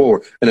move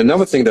forward. And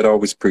another thing that I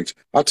always preach,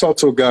 I talked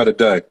to a guy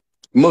today,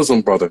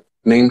 Muslim brother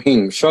named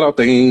Heem. Shout out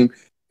to Heem.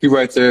 He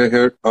right there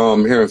here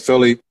in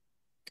Philly,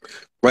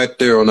 right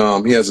there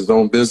on, he has his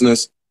own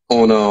business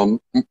on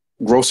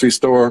grocery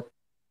store.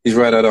 He's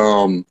right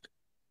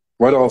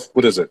off,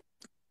 what is it?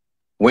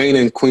 Wayne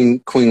and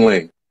Queen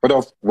Lane. Right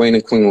off Wayne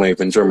and Queen Lane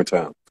in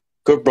Germantown.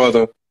 Good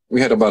brother.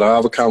 We had about an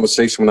hour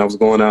conversation when I was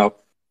going out,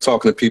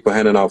 talking to people,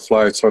 handing out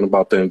flyers, talking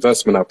about the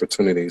investment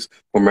opportunities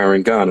for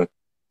Marion Ghana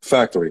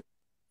factory.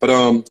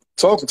 But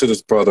talking to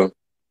this brother,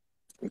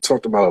 we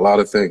talked about a lot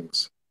of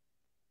things.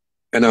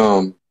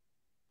 And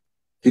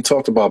he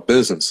talked about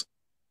business.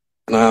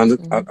 And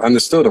I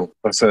understood him.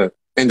 I said,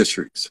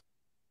 industries.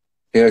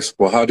 He asked,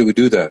 well, how do we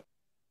do that?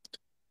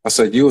 I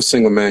said, you a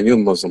single man, you're a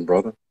Muslim,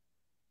 brother.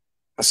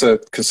 I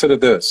said, consider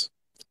this.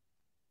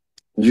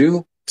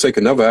 You take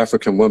another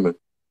African woman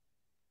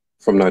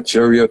from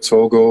Nigeria,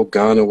 Togo,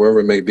 Ghana, wherever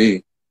it may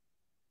be.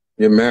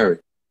 You're married.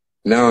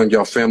 Now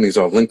your families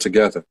are linked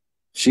together.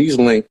 She's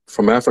linked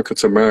from Africa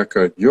to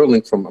America. You're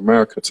linked from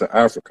America to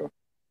Africa.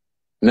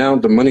 Now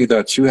the money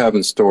that you have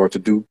in store to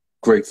do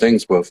great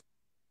things with,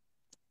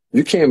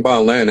 you can't buy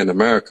land in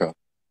America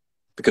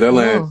because that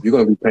land, you're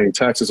going to be paying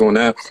taxes on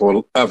that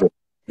forever.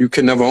 You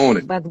can never own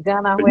it. But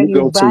Ghana, when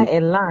you buy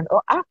a land,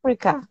 or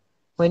Africa,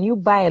 when you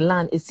buy a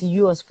land, it's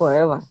yours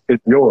forever.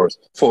 It's yours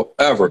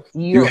forever.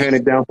 You hand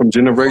it down from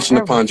generation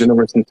upon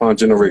generation upon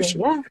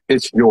generation. Yeah.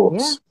 It's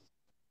yours. Yeah.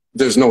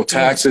 There's no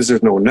taxes.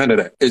 There's no none of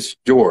that. It's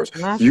yours.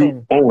 Nothing.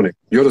 You own it.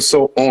 You're the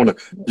sole owner.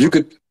 You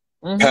could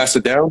pass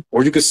it down,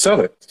 or you could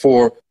sell it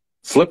for,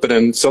 flip it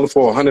and sell it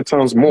for 100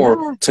 times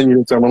more 10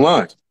 years down the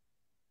line.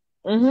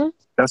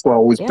 That's why I've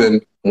always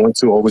been one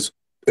to always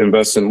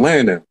invest in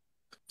land now.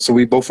 So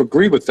we both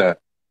agree with that.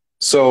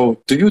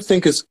 So do you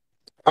think it's,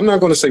 I'm not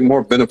going to say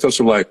more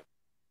beneficial, like,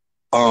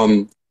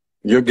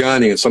 you're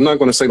Ghanaian. So I'm not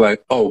going to say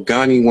like, oh,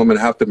 Ghanaian women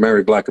have to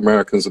marry Black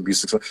Americans to be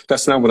successful.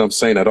 That's not what I'm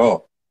saying at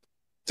all.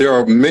 There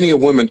are many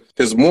women,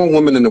 there's more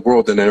women in the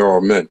world than there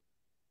are men.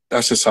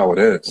 That's just how it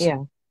is.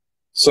 Yeah.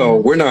 So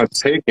we're not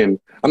taking,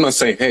 I'm not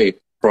saying, hey,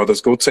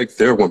 brothers, go take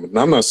their women.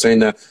 I'm not saying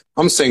that.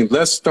 I'm saying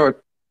let's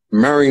start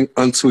marrying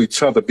unto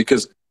each other,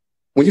 because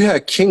when you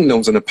had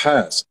kingdoms in the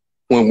past,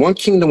 when one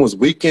kingdom was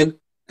weakened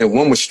and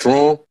one was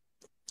strong,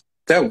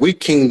 that weak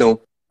kingdom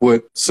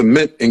would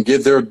submit and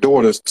give their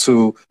daughters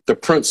to the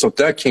prince of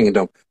that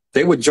kingdom.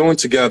 They would join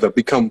together,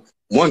 become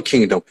one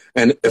kingdom.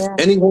 And if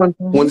anyone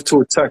wanted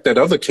to attack that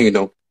other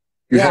kingdom,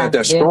 you had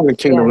that stronger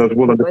kingdom that was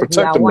willing to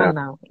protect them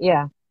now.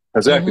 Yeah.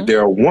 Exactly. They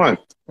are one.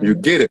 You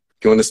get it.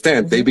 You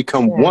understand? They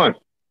become one.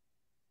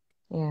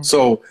 Yeah.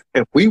 So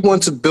if we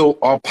want to build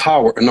our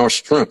power and our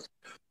strength,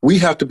 we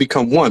have to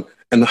become one.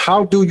 And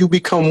how do you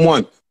become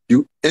one?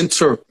 You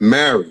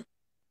intermarry.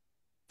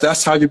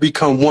 That's how you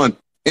become one.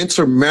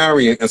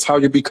 Intermarrying is how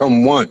you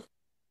become one.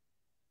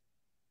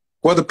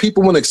 Whether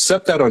people want to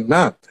accept that or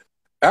not,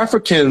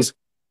 Africans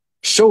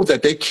show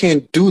that they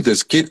can't do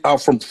this, get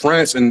out from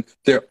France and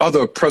their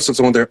other oppressors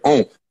on their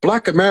own.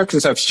 Black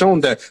Americans have shown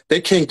that they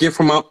can't get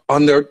from out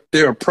on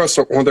their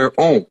oppressor on their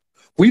own.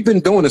 We've been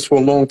doing this for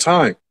a long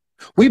time.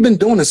 We've been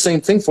doing the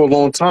same thing for a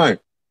long time.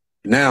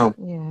 Now,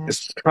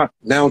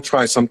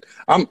 try something.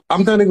 I'm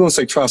not even going to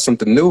say try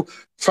something new.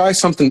 Try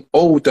something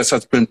old that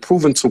has been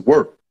proven to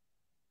work.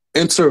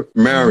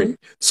 Intermarry,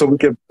 so we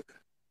can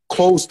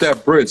close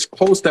that bridge,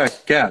 close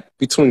that gap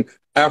between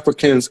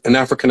Africans and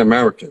African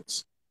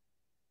Americans.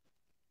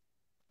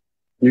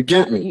 You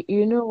get me?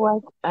 You know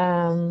what?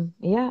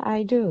 Yeah,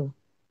 I do.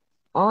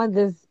 All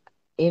this,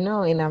 in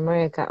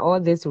America, all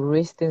this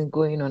race thing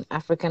going on,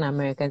 African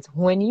Americans.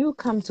 When you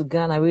come to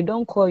Ghana, we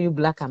don't call you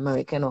Black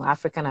American or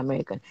African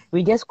American.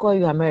 We just call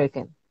you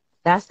American.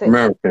 That's it.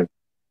 American.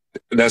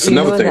 That's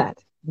another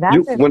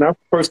thing. When I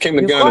first came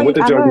to Ghana, what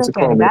did y'all used to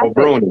call me?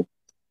 Obroni.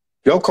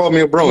 Y'all called me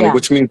a brony,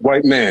 which means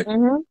white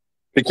man.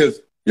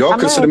 Because y'all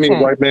considered me a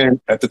white man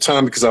at the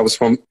time because I was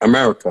from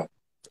America.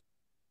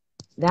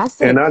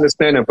 That's it. And I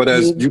understand that, but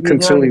as you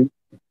continually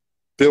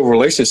build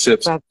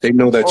relationships, they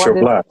know that you're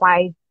Black.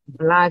 White,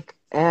 Black,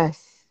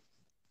 yes.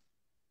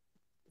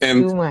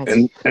 And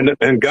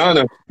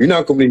Ghana, you're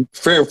not going to be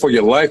fearing for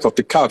your life if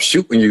the cops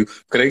shooting you,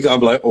 because they going to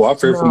be like, oh, I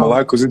fear for my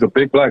life because he's a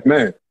big Black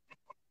man.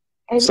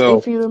 And so,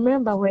 if you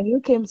remember, when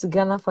you came to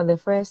Ghana for the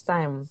first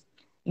time,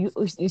 you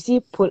see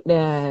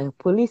the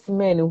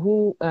policemen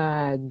who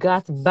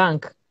got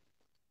bank.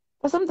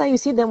 But sometimes you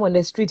see them on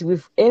the street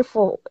with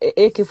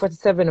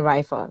AK-47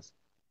 rifles.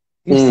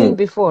 You've seen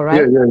before,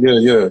 right?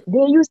 Yeah.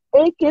 They use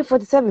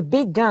AK-47,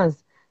 big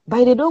guns,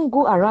 but they don't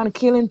go around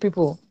killing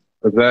people.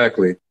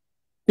 Exactly.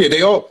 Yeah,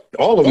 they all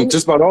of them,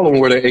 just about all of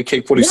them, were the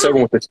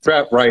AK-47 with the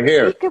strap right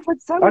here.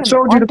 AK-47. I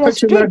showed you the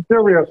picture in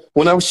Nigeria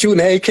when I was shooting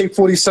an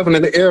AK-47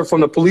 in the air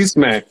from the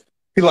policeman.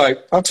 He like,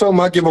 I told him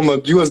I'd give him a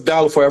US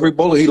dollar for every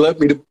bullet he let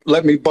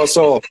me bust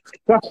off.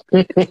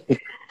 He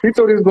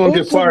thought he was going to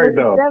get fired,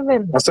 though.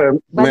 I said,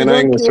 man, I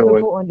ain't going to show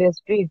it. On the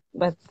street.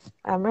 But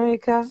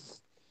America,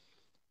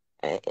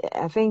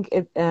 I think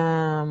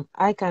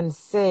I can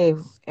say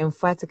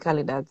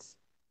emphatically that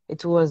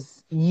it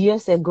was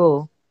years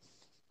ago,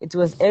 it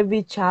was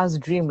every child's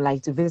dream,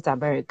 like, to visit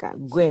America,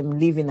 go and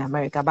live in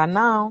America. But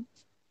now,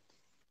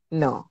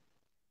 no.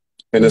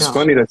 And it's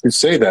funny that you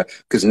say that,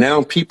 because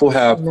now people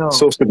have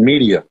social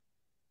media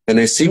and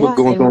they see what's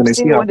going on. They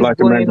see how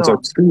Black Americans are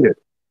treated.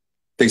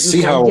 They You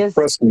see can how just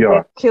oppressed we get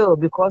are. killed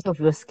because of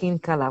your skin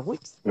color,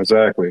 which,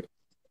 Exactly.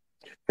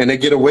 And they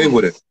get away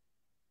with it.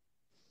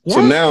 So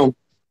yeah, now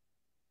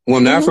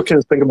when mm-hmm.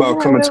 Africans think They about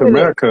get coming away to with it.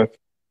 America,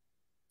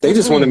 they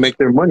just want to Mm-mm. make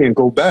their money and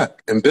go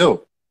back and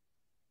build.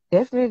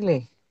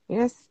 Definitely.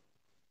 Yes.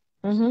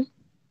 Mm-hmm.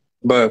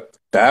 But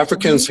the Mm-hmm.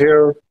 Africans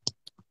here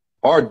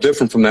are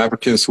different from the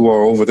Africans who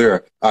are over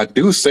there. I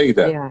do say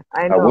that. Yeah,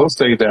 I I will know.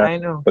 say that. I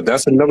know. But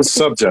that's another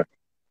subject.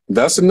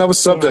 That's another Yeah.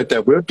 subject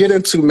that we'll get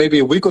into maybe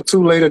a week or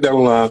two later down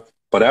the line.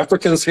 But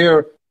Africans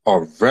here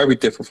are very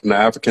different from the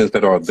Africans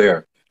that are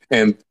there.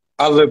 And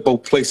I live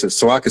both places,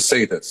 so I can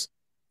say this.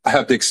 I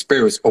have the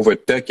experience, over a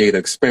decade of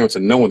experience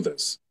in knowing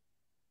this.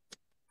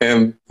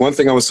 And one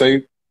thing I would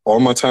say, all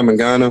my time in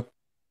Ghana,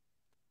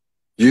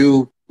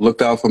 you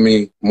looked out for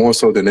me more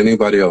so than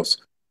anybody else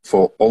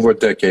for over a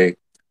decade.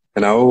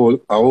 And I owe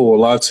a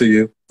lot to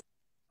you.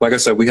 Like I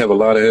said, we have a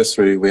lot of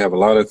history. We have a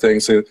lot of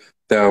things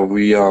that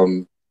we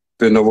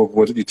been over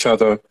with each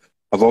other.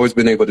 I've always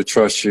been able to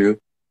trust you.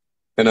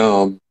 And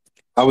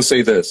I would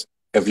say this: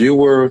 if you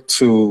were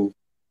to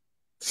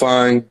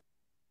find,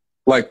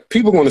 like,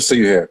 people want to see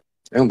you here,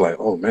 and I'm like,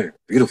 oh man,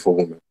 beautiful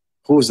woman.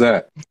 Who's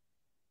that?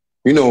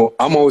 You know,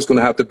 I'm always going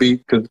to have to be,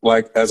 cause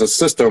like, as a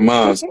sister of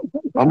mine,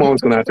 I'm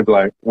always going to have to be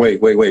like, wait,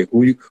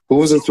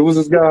 who is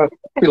this guy?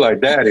 Be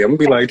like, daddy. I'm gonna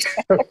be like,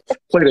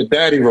 play the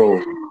daddy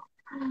role.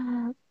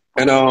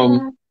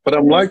 And but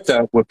I'm like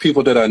that with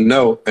people that I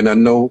know, and I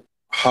know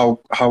how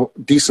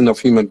decent of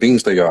human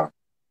beings they are.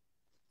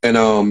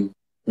 And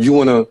you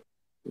want to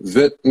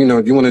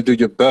you want to do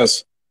your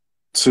best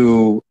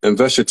to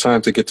invest your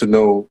time to get to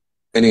know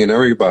any and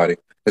everybody.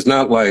 It's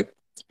not like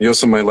you're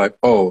somebody like,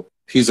 oh,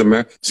 he's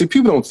American. See,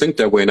 people don't think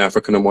that way in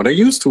Africa no more. They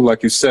used to,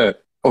 like you said,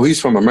 oh,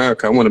 he's from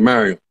America, I want to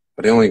marry him,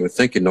 but they don't even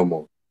think it no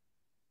more.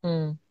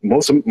 Mm.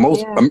 Most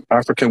Yeah.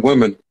 African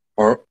women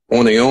are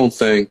on their own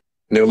thing,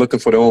 and they're looking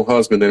for their own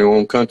husband in their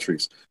own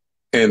countries.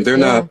 And they're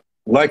Yeah. not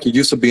like it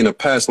used to be in the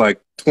past,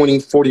 like 20,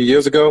 40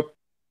 years ago.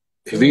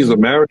 If he's Mm.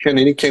 American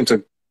and he came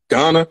to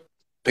Ghana,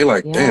 they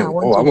like, Yeah, I damn,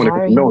 oh, want I to want to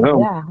get to marry know him. him.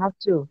 Yeah, I have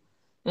to.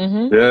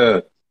 Mm-hmm.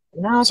 Yeah.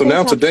 Now So things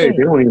now have today, they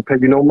changed. don't even pay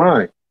you no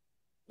mind.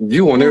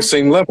 You on their Yeah.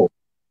 same level.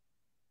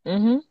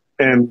 Mm-hmm.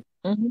 And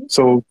Mm-hmm.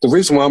 so the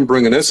reason why I'm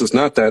bringing this is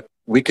not that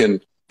we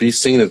can be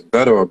seen as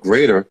better or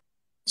greater,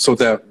 so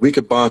that we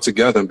could bond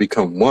together and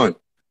become one.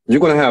 You're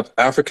going to have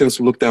Africans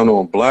who look down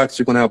on blacks.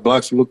 You're going to have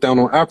blacks who look down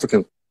on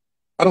Africans.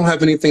 I don't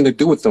have anything to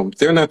do with them.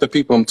 They're not the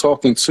people I'm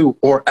talking to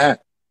or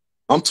at.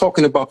 I'm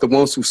talking about the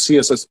ones who see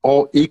us as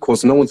all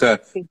equals, knowing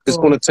that it's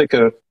going People. to take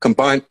a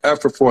combined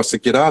effort for us to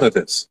get out of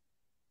this.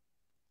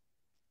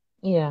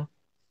 Yeah.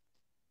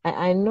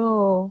 I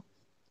know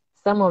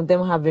some of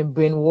them have been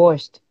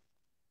brainwashed.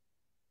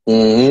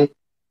 Hmm.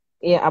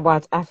 Yeah,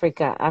 about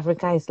Africa.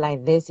 Africa is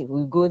like this. If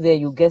we go there,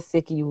 you get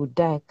sick, you will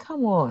die.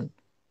 Come on.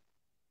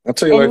 I'll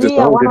tell you like And this, we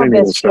I are don't one get of any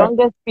of the this stuff.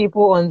 strongest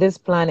people on this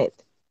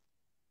planet.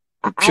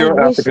 I Pure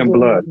wish African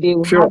blood. they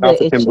will Pure have a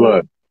African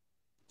blood. change.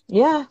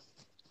 Yeah,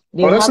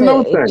 they Oh, will that's have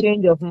another a thing.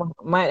 change of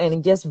mind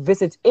and just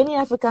visit any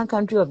African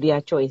country of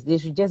their choice. They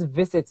should just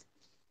visit,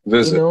 you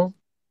Visit. know,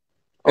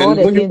 all And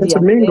the when you things they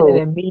are saying in intermingle,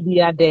 the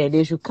media there.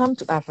 They should come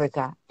to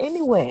Africa.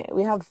 Anywhere.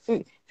 We have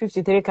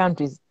 53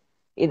 countries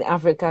in the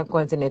African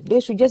continent. They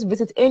should just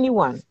visit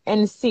anyone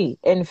and see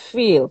and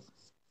feel.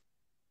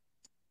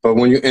 but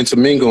when you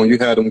intermingle and you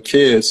have them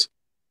kids,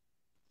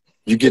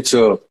 you get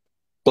your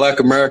Black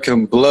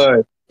American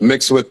blood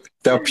mixed with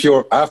that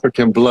pure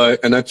African blood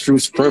and that true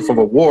strength of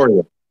a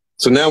warrior.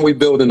 So now we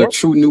building a Yep.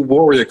 true new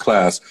warrior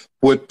class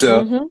with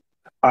the Mm-hmm.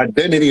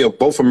 identity of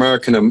both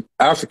American and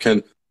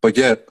African, but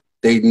yet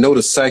they know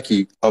the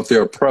psyche of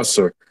their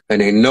oppressor,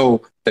 and they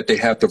know that they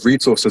have the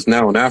resources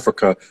now in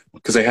Africa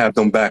because they have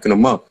them backing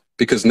them up.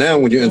 Because now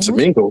when you Mm-hmm.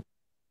 intermingle,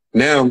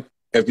 now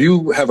if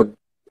you have a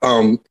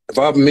if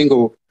I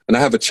mingle and I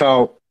have a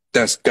child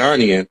that's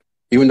Ghanaian,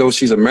 even though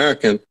she's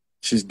American,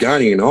 she's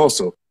Ghanaian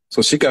also.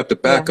 So she got the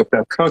Yeah. back of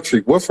that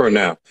country with her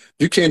now.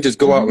 You can't just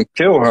go out Mm-hmm. and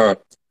kill her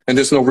and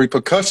there's no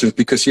repercussions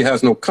because she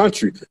has no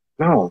country.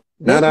 No,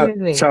 now that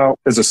Definitely. child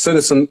is a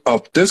citizen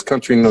of this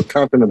country in the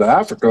continent of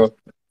Africa.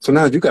 So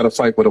now you got to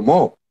fight with them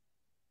all.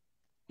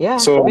 Yeah.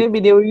 So Maybe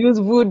they will use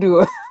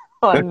voodoo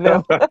on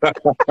them.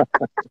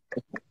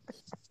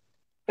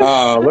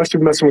 unless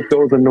you're messing with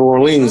those in New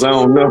Orleans, I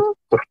don't know.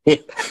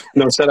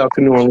 No, shout out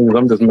to New Orleans.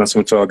 I'm just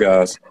messing with y'all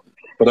guys.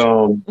 But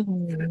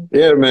Mhm.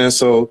 yeah, man.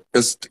 So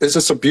it's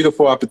just a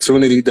beautiful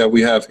opportunity that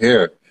we have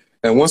here.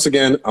 And once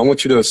again, I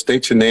want you to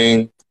state your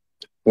name,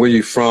 where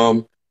you're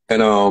from,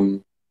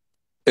 and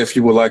if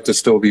you would like to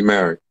still be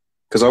married,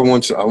 because I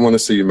want to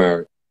see you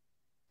married.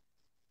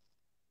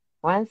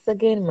 Once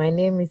again, my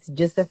name is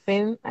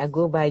Josephine. I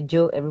go by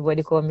Joe.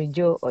 Everybody call me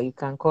Joe, or you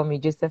can call me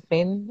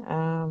Josephine.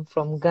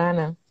 From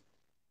Ghana,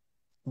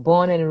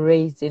 born and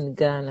raised in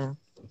Ghana.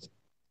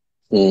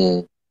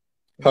 Mm.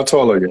 How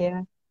tall are you?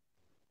 Yeah,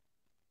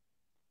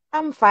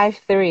 I'm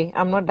 5'3".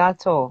 I'm not that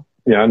tall.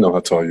 Yeah, I know how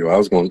tall you are.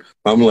 I'm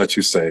gonna let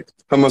you say.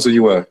 How much are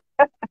you at?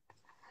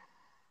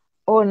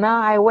 Oh,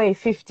 now I weigh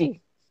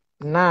 50.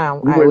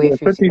 Now You I weigh weigh what,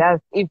 50. 50?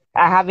 That's if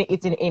I haven't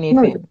eaten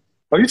No, anything.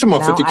 Oh, you talking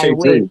about Now 50 I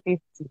weigh kg?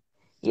 50.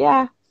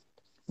 Yeah.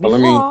 Let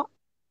me. Before,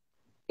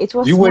 it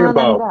was You weigh smaller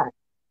than about. that.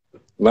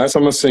 Last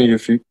time I seen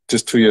you,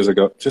 just 2 years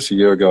ago, just a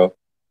year ago,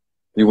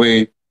 you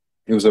weighed.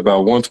 It was about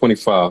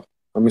 125.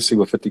 Let me see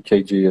what 50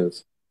 kg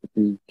is.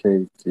 50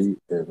 kg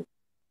in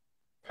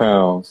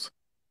pounds.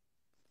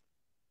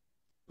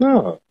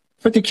 No,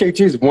 50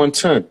 kg is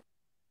 110.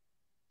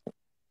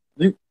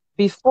 You.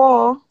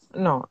 Before,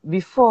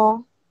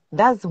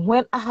 that's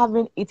when I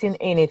haven't eaten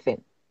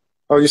anything.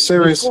 Are you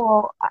serious?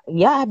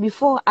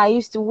 Before I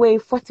used to weigh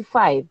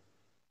 45,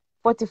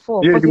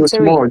 44, Yeah, you were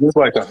 43. small. You was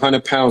like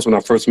 100 pounds when I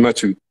first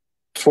met you,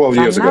 12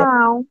 But years ago.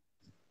 now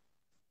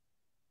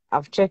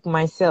I've checked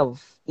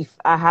myself. If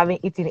I haven't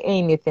eaten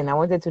anything, I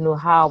wanted to know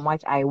how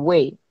much I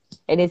weigh.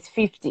 And it's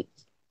 50.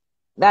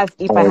 That's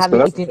if All I right, so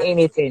haven't eaten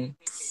anything.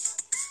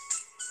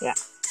 Yeah.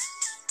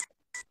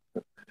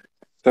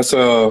 that's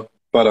about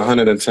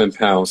 110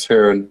 pounds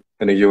here in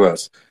the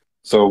U.S.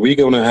 So we're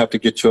gonna have to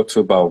get you up to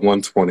about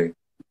 120.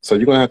 So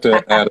you're gonna have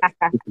to add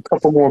a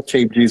couple more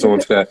kgs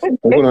onto that.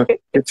 We're gonna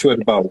get you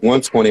at about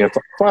 120.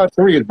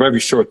 5'3" is very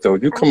short though.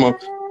 You come up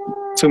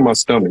to my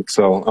stomach,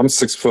 so I'm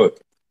 6 foot.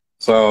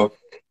 So,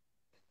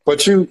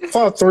 but you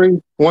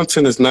 5'3",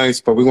 110 is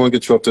nice, but we want to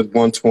get you up to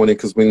 120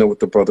 because we know what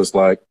the brother's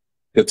like.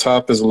 Your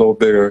top is a little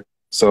bigger,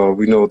 so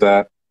we know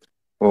that.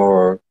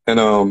 We're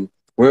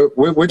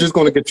just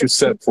going to get you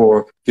set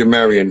for your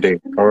marrying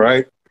date, all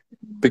right?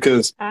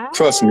 Because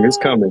trust me, it's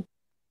Ah. coming.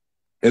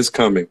 It's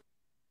coming.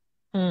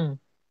 Hmm.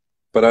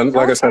 But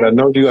like I said, Okay. I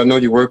know you. I know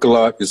you work a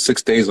lot. You're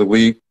 6 days a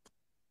week,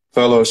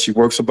 fellow. She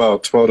works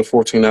about 12 to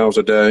 14 hours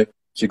a day.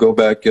 She go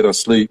back, get her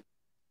sleep,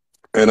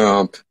 and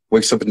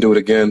wakes up and do it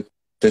again.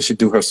 Then she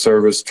do her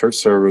service, church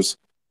service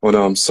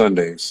on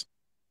Sundays.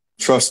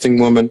 Trusting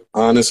woman,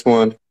 honest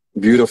one,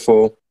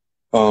 beautiful,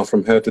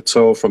 from head to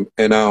toe, from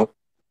in out.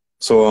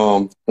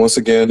 So once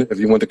again, if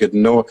you want to get to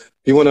know,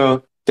 you want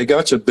to, they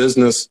got your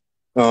business.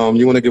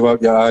 You want to give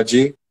out your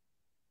IG?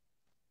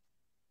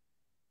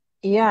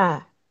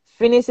 Yeah.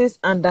 Finishes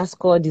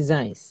underscore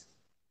designs.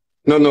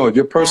 No, no,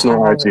 your I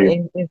personal have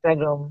IG.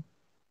 Instagram.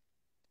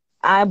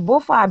 I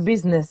both are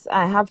business.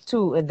 I have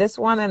two, this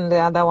one and the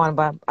other one,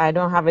 but I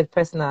don't have it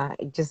personal.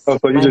 It's Oh,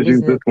 just so you my just use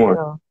this business. one.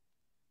 So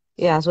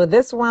yeah, so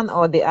this one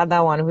or the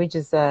other one, which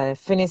is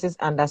finishes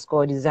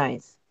underscore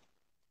designs.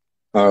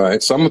 All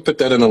right. So I'm gonna put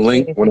that in a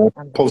link when Finishes I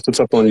under. post this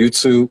up on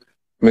YouTube.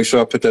 Make sure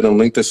I put that in a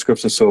link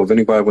description. So if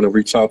anybody want to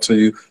reach out to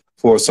you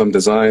for some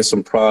designs,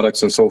 some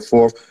products, and so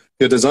forth,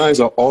 your designs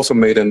are also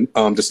made in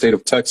the state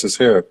of Texas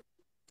here.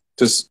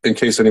 Just in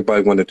case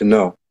anybody wanted to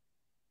know.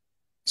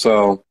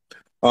 So,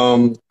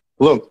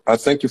 look, I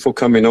thank you for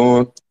coming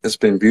on. It's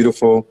been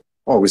beautiful.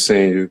 Always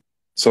seeing you.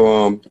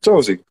 So,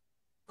 Josie,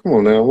 come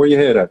on now, where you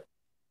head at?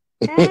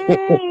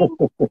 Hey,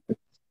 All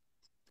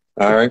it's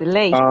right.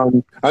 late.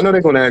 I know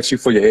they're going to ask you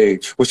for your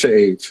age. What's your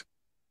age?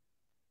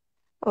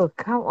 Oh,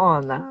 come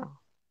on now.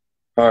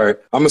 All right.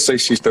 I'm gonna say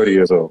she's 30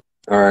 years old.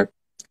 All right.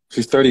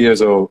 She's 30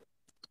 years old,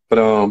 but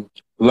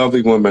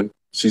lovely woman.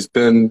 She's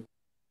been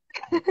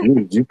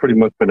you pretty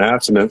much been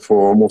abstinent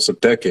for almost a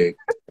decade.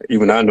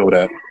 Even I know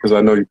that because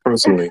I know you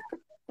personally.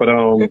 But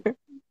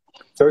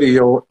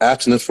 30-year-old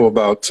abstinent for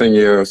about 10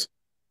 years.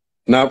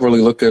 Not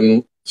really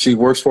looking. She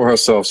works for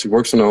herself. She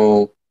works on her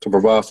own to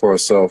provide for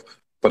herself.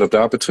 But if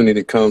the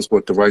opportunity comes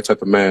with the right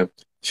type of man,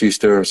 she's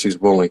there. She's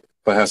willing.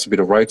 But it has to be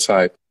the right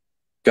type.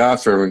 God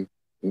fearing.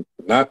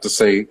 Not to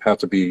say have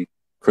to be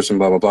Christian,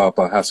 blah blah blah,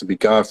 but has to be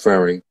God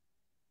fearing.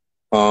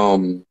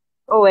 Um,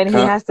 Oh, and he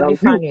has to be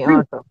funny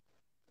also.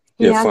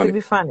 He yeah, has to funny. be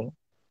funny.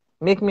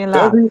 Make me Does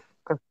laugh he?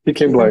 because He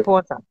came it's like,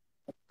 important.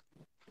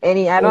 And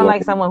I don't well,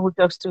 like someone who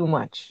talks too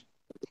much.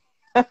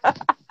 I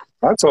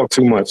talk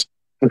too much,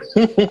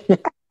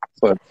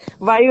 but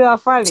But you are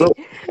funny.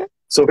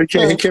 so he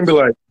can't be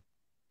like,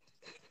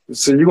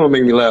 so you're gonna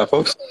make me laugh.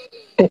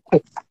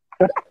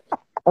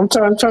 I'm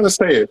trying to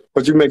say it,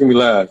 but you're making me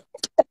laugh.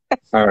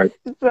 All right,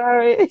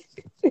 Sorry.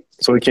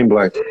 so he came be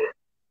like,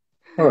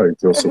 all right,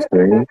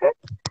 Josephine,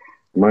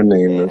 my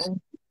name Yeah. is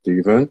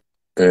Stephen,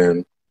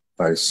 and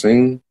I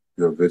sing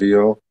your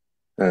video,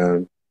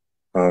 and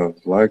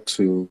I'd like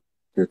to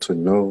get to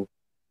know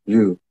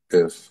you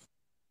if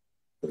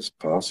it's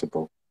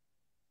possible.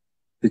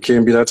 He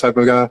can't be that type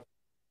of guy.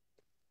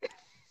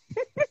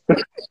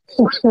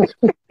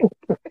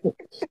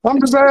 I'm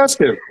just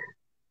asking.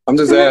 I'm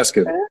just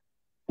asking.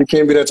 He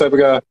can't be that type of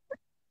guy.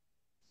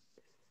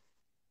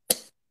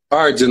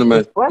 All right,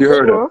 gentlemen, It's you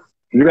heard it. possible.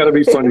 You got to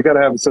be funny. You got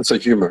to have a sense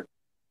of humor.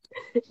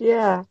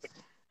 Yeah.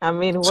 I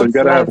mean, So you what's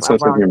got to have life a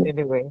sense of about humor.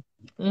 anyway?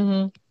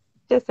 Mm-hmm.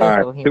 Just All sense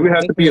right. of Do we humor.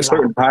 have to Make be me a laugh.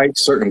 certain height,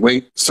 certain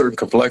weight, certain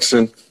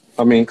complexion?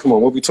 I mean, come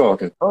on, what we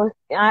talking? Oh,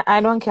 I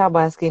don't care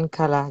about skin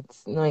color.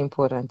 It's not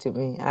important to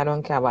me. I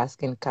don't care about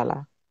skin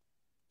color.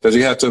 Does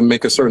he have to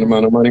make a certain Mm.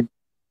 amount of money?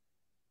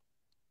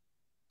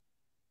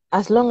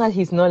 As long as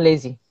he's not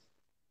lazy.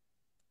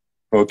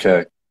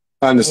 Okay.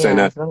 I understand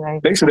Yeah, that. as long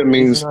as Basically, that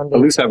he's means not at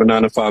least lazy. have a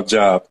 9 to 5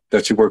 job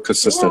that you work Yeah.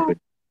 consistently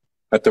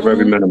at the very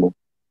Mm-hmm. minimum.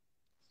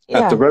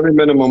 At the Yeah. very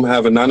minimum,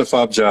 have a 9 to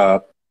 5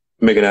 job,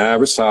 make an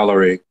average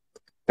salary,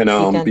 and He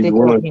can be take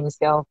care of willing.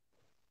 himself.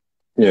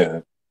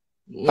 Yeah.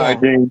 Yeah.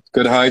 Hygiene,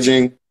 good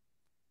hygiene.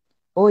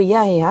 Oh,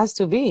 yeah, he has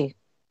to be.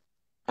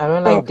 I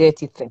don't like Okay.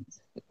 dirty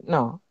things.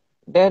 No,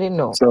 dirty,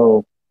 no.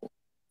 So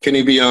can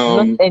he be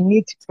Not a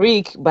neat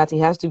freak, but he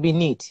has to be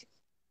neat.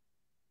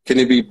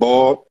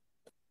 bald?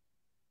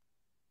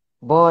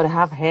 Bald,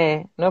 have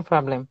hair, no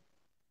problem.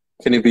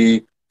 Can he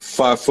be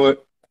 5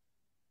 foot?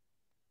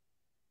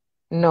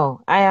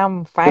 No, I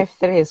am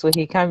 5'3", so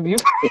he can be.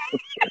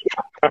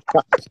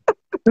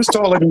 Just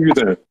taller than you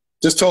then.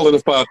 Just taller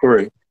than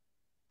 5'3".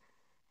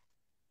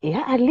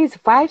 Yeah, at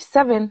least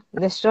 5'7".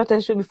 The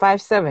shortest should be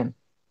 5'7".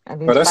 At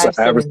But least that's the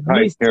five average seven,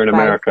 height least here in five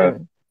America.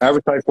 seven.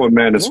 Average height for a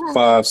man is Yeah,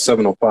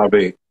 5'7" or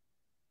 5'8".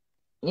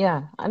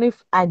 yeah. And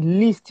if at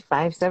least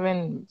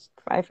 5'7",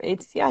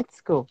 5'8", yeah,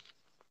 it's cool.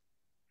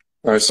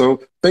 All right,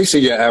 so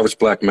basically, your average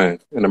black man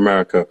in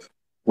America,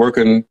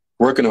 working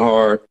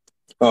hard,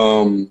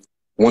 um,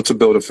 wants to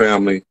build a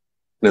family,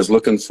 and is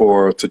looking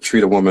for to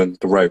treat a woman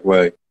the right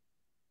way.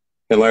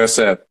 And like I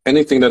said,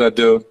 anything that I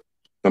do,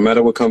 no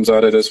matter what comes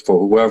out of this for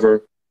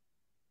whoever,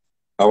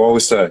 I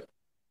always say,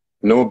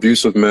 no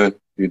abusive men.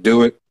 You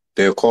do it,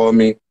 they'll call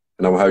me,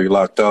 and I will have you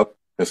locked up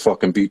and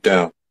fucking beat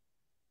down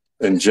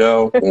in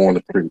jail or on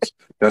the streets.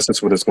 That's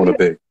just what it's going to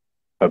be.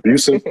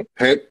 Abusive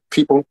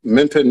people,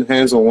 men putting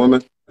hands on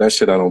women, that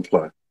shit I don't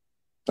play.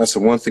 That's the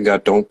one thing I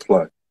don't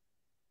play.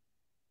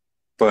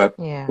 But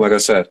Yeah. like I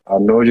said, I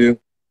know you,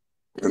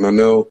 and I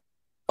know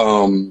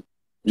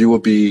you will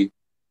be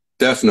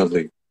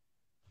definitely,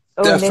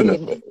 Oh,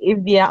 definitely.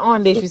 if they are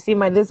on, they should see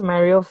this is my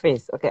real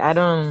face. Okay, I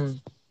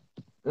don't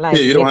Yeah, like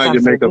you don't have makeup,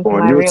 your so this makeup is on.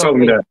 my You were real telling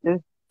me face. that.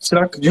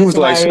 You This was is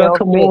like, my should I real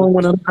come face. on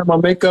when I have my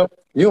makeup?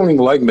 You don't even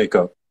like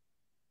makeup.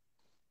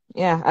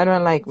 Yeah, I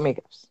don't like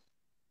makeups.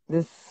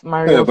 This is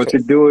my Yeah, real but you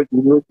face. do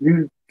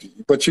it.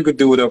 But you could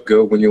do it up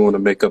good when you're on a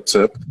makeup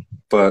tip.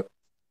 But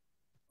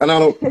and I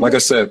don't like I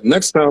said.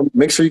 Next time,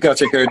 make sure you got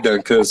your hair done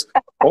because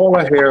all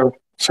the hair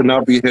should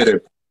not be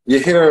hidden.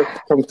 Your hair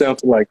comes down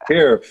to like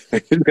hair,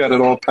 and you got it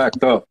all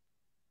packed up.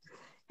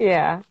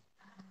 Yeah,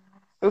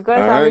 All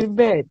because I'm right. in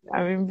bed.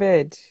 I'm in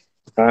bed.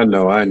 I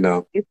know, I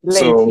know. It's late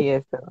So,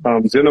 here,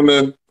 so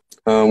gentlemen,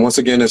 once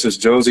again, this is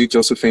Josie,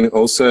 Josephine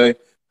Osei.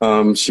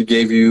 She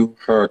gave you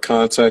her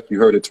contact. You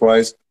heard it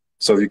twice.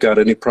 So if you got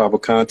any problem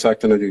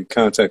contacting her, you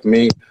can contact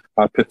me.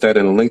 I'll put that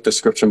in the link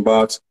description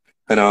box.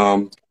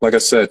 And like I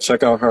said,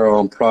 check out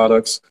her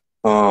products.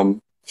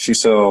 She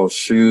sells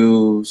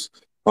shoes,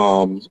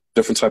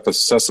 different type of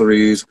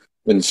accessories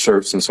and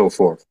shirts and so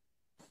forth.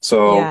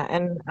 So, yeah.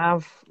 And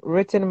I've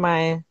written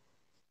my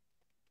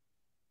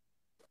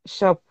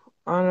shop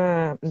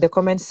on the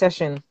comment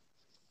section,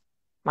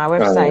 my all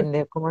website right, in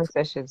the comment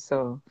section.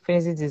 So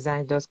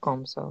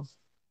finishydesign.com. So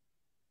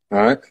all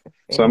right. if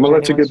So I'm gonna anybody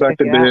let you get wants to back check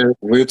to it out, bed.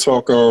 We'll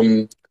talk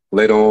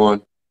later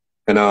on.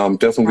 And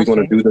definitely we're going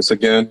okay. to do this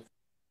again.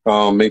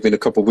 Maybe in a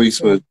couple of weeks,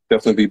 Yeah. we'll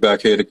definitely be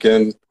back here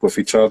again with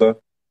each other.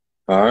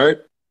 All right.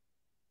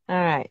 All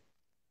right.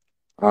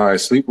 All right.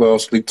 Sleep well,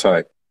 sleep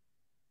tight.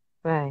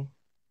 Bye.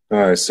 All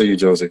right. See you,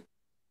 Josie.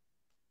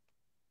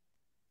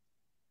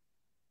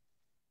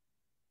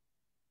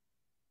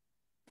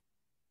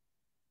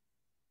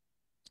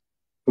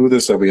 Who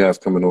this that we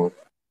have coming on?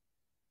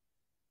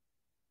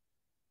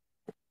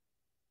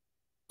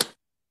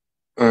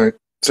 All right.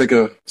 Take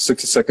a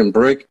 60-second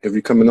break. If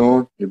you're coming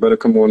on, you better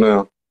come on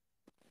now.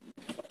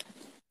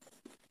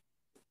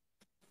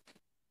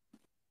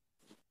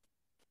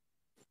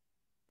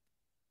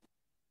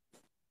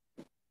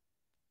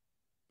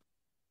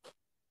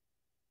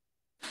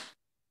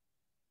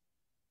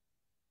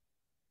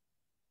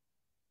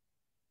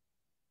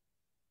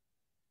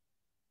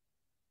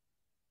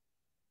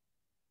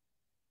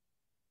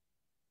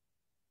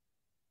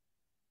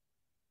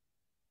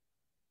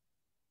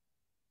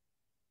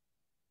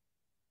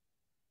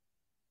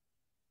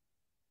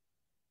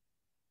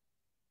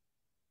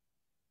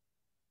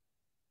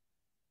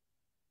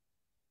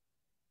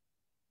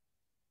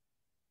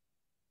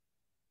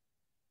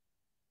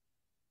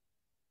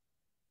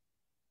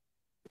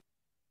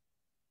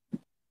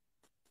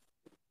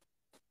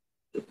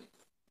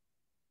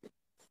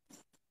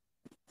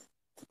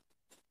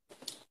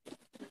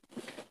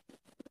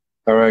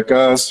 All right,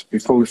 guys.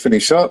 Before we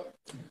finish up,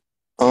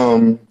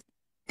 um,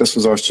 this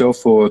was our show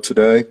for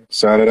today,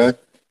 Saturday,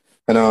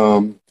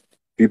 and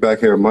be back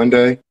here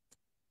Monday.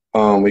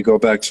 We go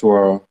back to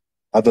our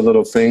other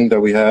little thing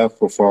that we have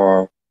with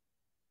our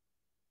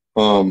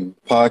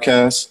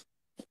podcast.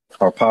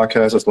 Our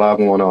podcast is live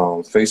on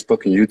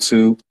Facebook and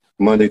YouTube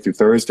Monday through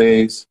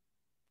Thursdays.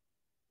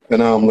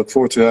 And look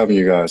forward to having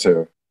you guys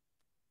here.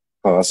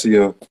 I'll see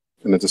you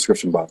in the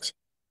description box.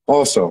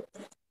 Also,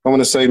 I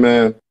want to say,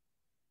 man,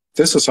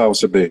 this is how it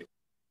should be.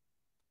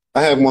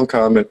 I had one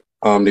comment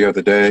the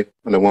other day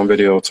in the one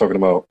video talking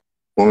about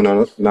women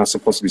are not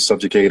supposed to be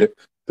subjugated.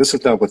 This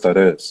is not what that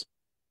is.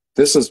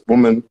 This is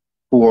women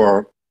who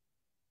are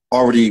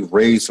already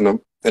raised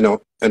in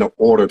a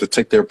order to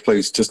take their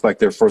place, just like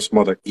their first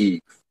mother,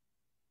 Eve.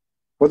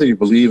 Whether you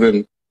believe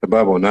in the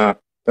Bible or not,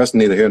 that's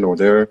neither here nor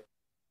there.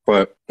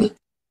 But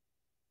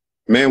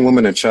man,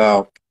 woman, and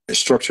child is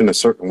structured in a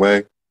certain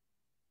way.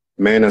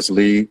 man as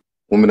lead,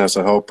 woman as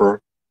a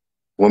helper,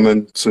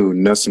 woman to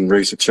nurse and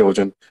raise the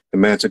children,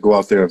 and man to go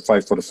out there and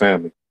fight for the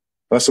family.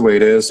 That's the way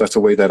it is. That's the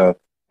way that a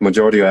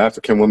majority of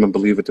African women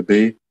believe it to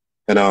be.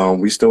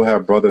 And we still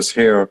have brothers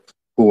here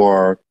who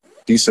are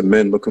decent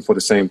men looking for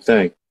the same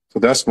thing. So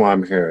that's why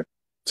I'm here,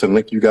 to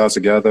link you guys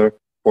together,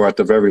 or at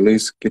the very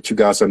least, get you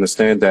guys to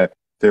understand that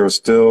there are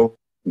still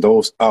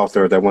those out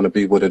there that want to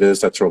be what it is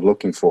that you're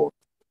looking for.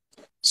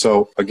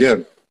 So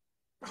again,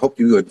 I hope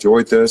you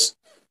enjoyed this.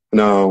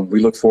 And we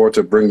look forward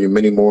to bringing you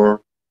many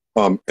more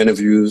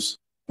interviews,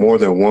 more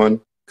than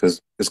one,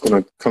 because it's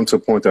going to come to a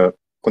point that I'm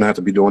going to have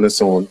to be doing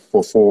this on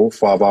for 4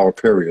 5-hour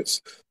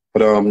periods.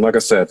 But like I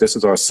said, this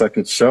is our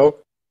second show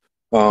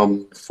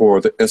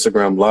for the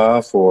Instagram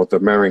Live for the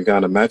Marrying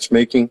Ghana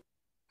Matchmaking.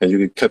 And you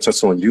can catch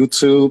us on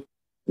YouTube.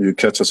 You can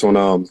catch us on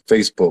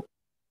Facebook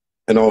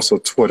and also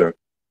Twitter.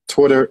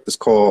 Twitter is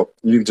called,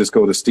 you can just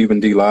go to Stephen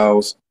D.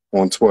 Lyles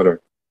on Twitter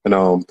and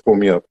pull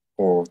me up.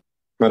 Or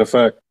matter of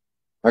fact,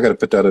 I got to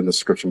put that in the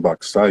description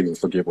box. I even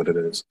forget what it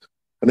is.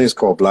 I think it's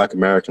called Black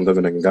American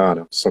Living in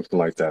Ghana, something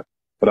like that.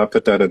 But I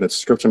put that in the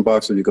description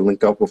box so you can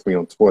link up with me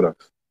on Twitter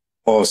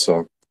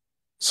also.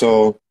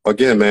 So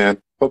again, man,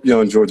 hope you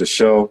enjoyed the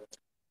show.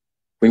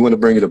 We want to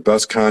bring you the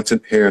best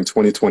content here in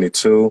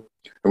 2022,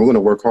 and we're going to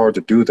work hard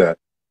to do that.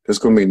 There's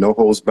going to be no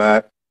holds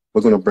back.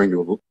 We're going to bring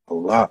you a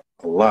lot.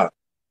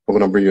 We're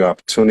going to bring you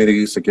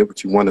opportunities to get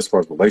what you want as far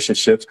as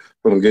relationships.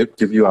 We're going to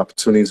give you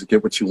opportunities to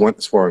get what you want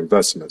as far as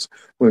investments.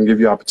 We're going to give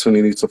you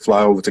opportunities to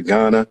fly over to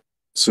Ghana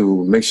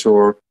to make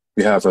sure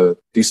we have a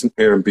decent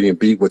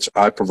Airbnb, which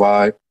I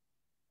provide,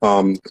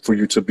 for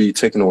you to be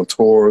taken on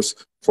tours,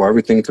 for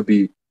everything to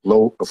be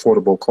low,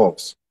 affordable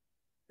costs.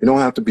 You don't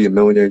have to be a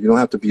millionaire. You don't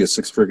have to be a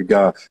 6-figure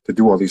guy to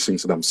do all these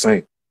things that I'm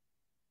saying.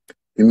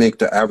 You make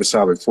the average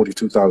salary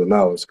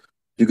 $42,000.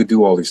 You could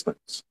do all these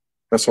things.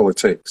 That's all it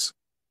takes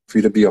for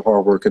you to be a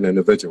hardworking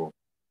individual,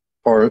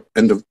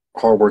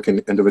 hardworking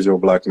individual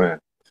black man.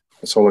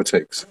 That's all it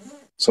takes.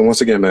 So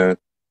once again, man,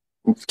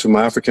 to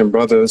my African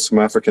brothers,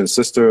 my African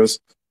sisters,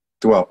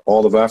 throughout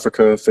all of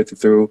Africa,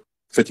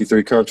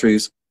 53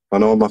 countries,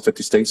 and all my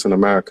 50 states in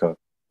America,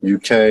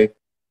 UK,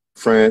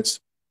 France,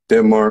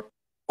 Denmark,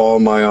 all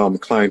my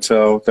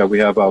clientele that we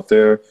have out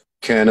there,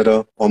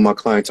 Canada, all my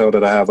clientele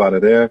that I have out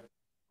of there.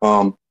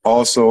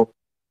 Also,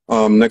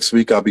 next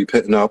week I'll be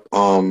putting up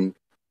the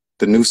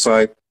new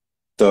site,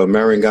 the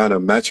Marrying Ghana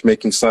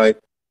matchmaking site,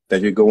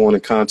 that you go on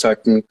and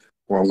contact me,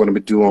 where I'm going to be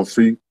doing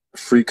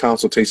free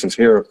consultations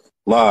here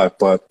live,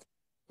 but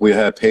we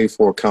have paid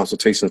for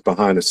consultations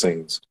behind the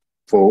scenes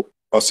for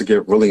us to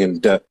get really in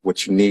depth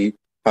what you need,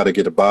 how to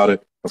get about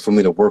it, and for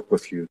me to work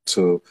with you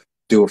to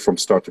do it from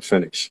start to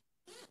finish.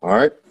 All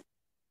right?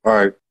 All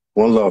right.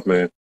 One love,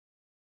 man.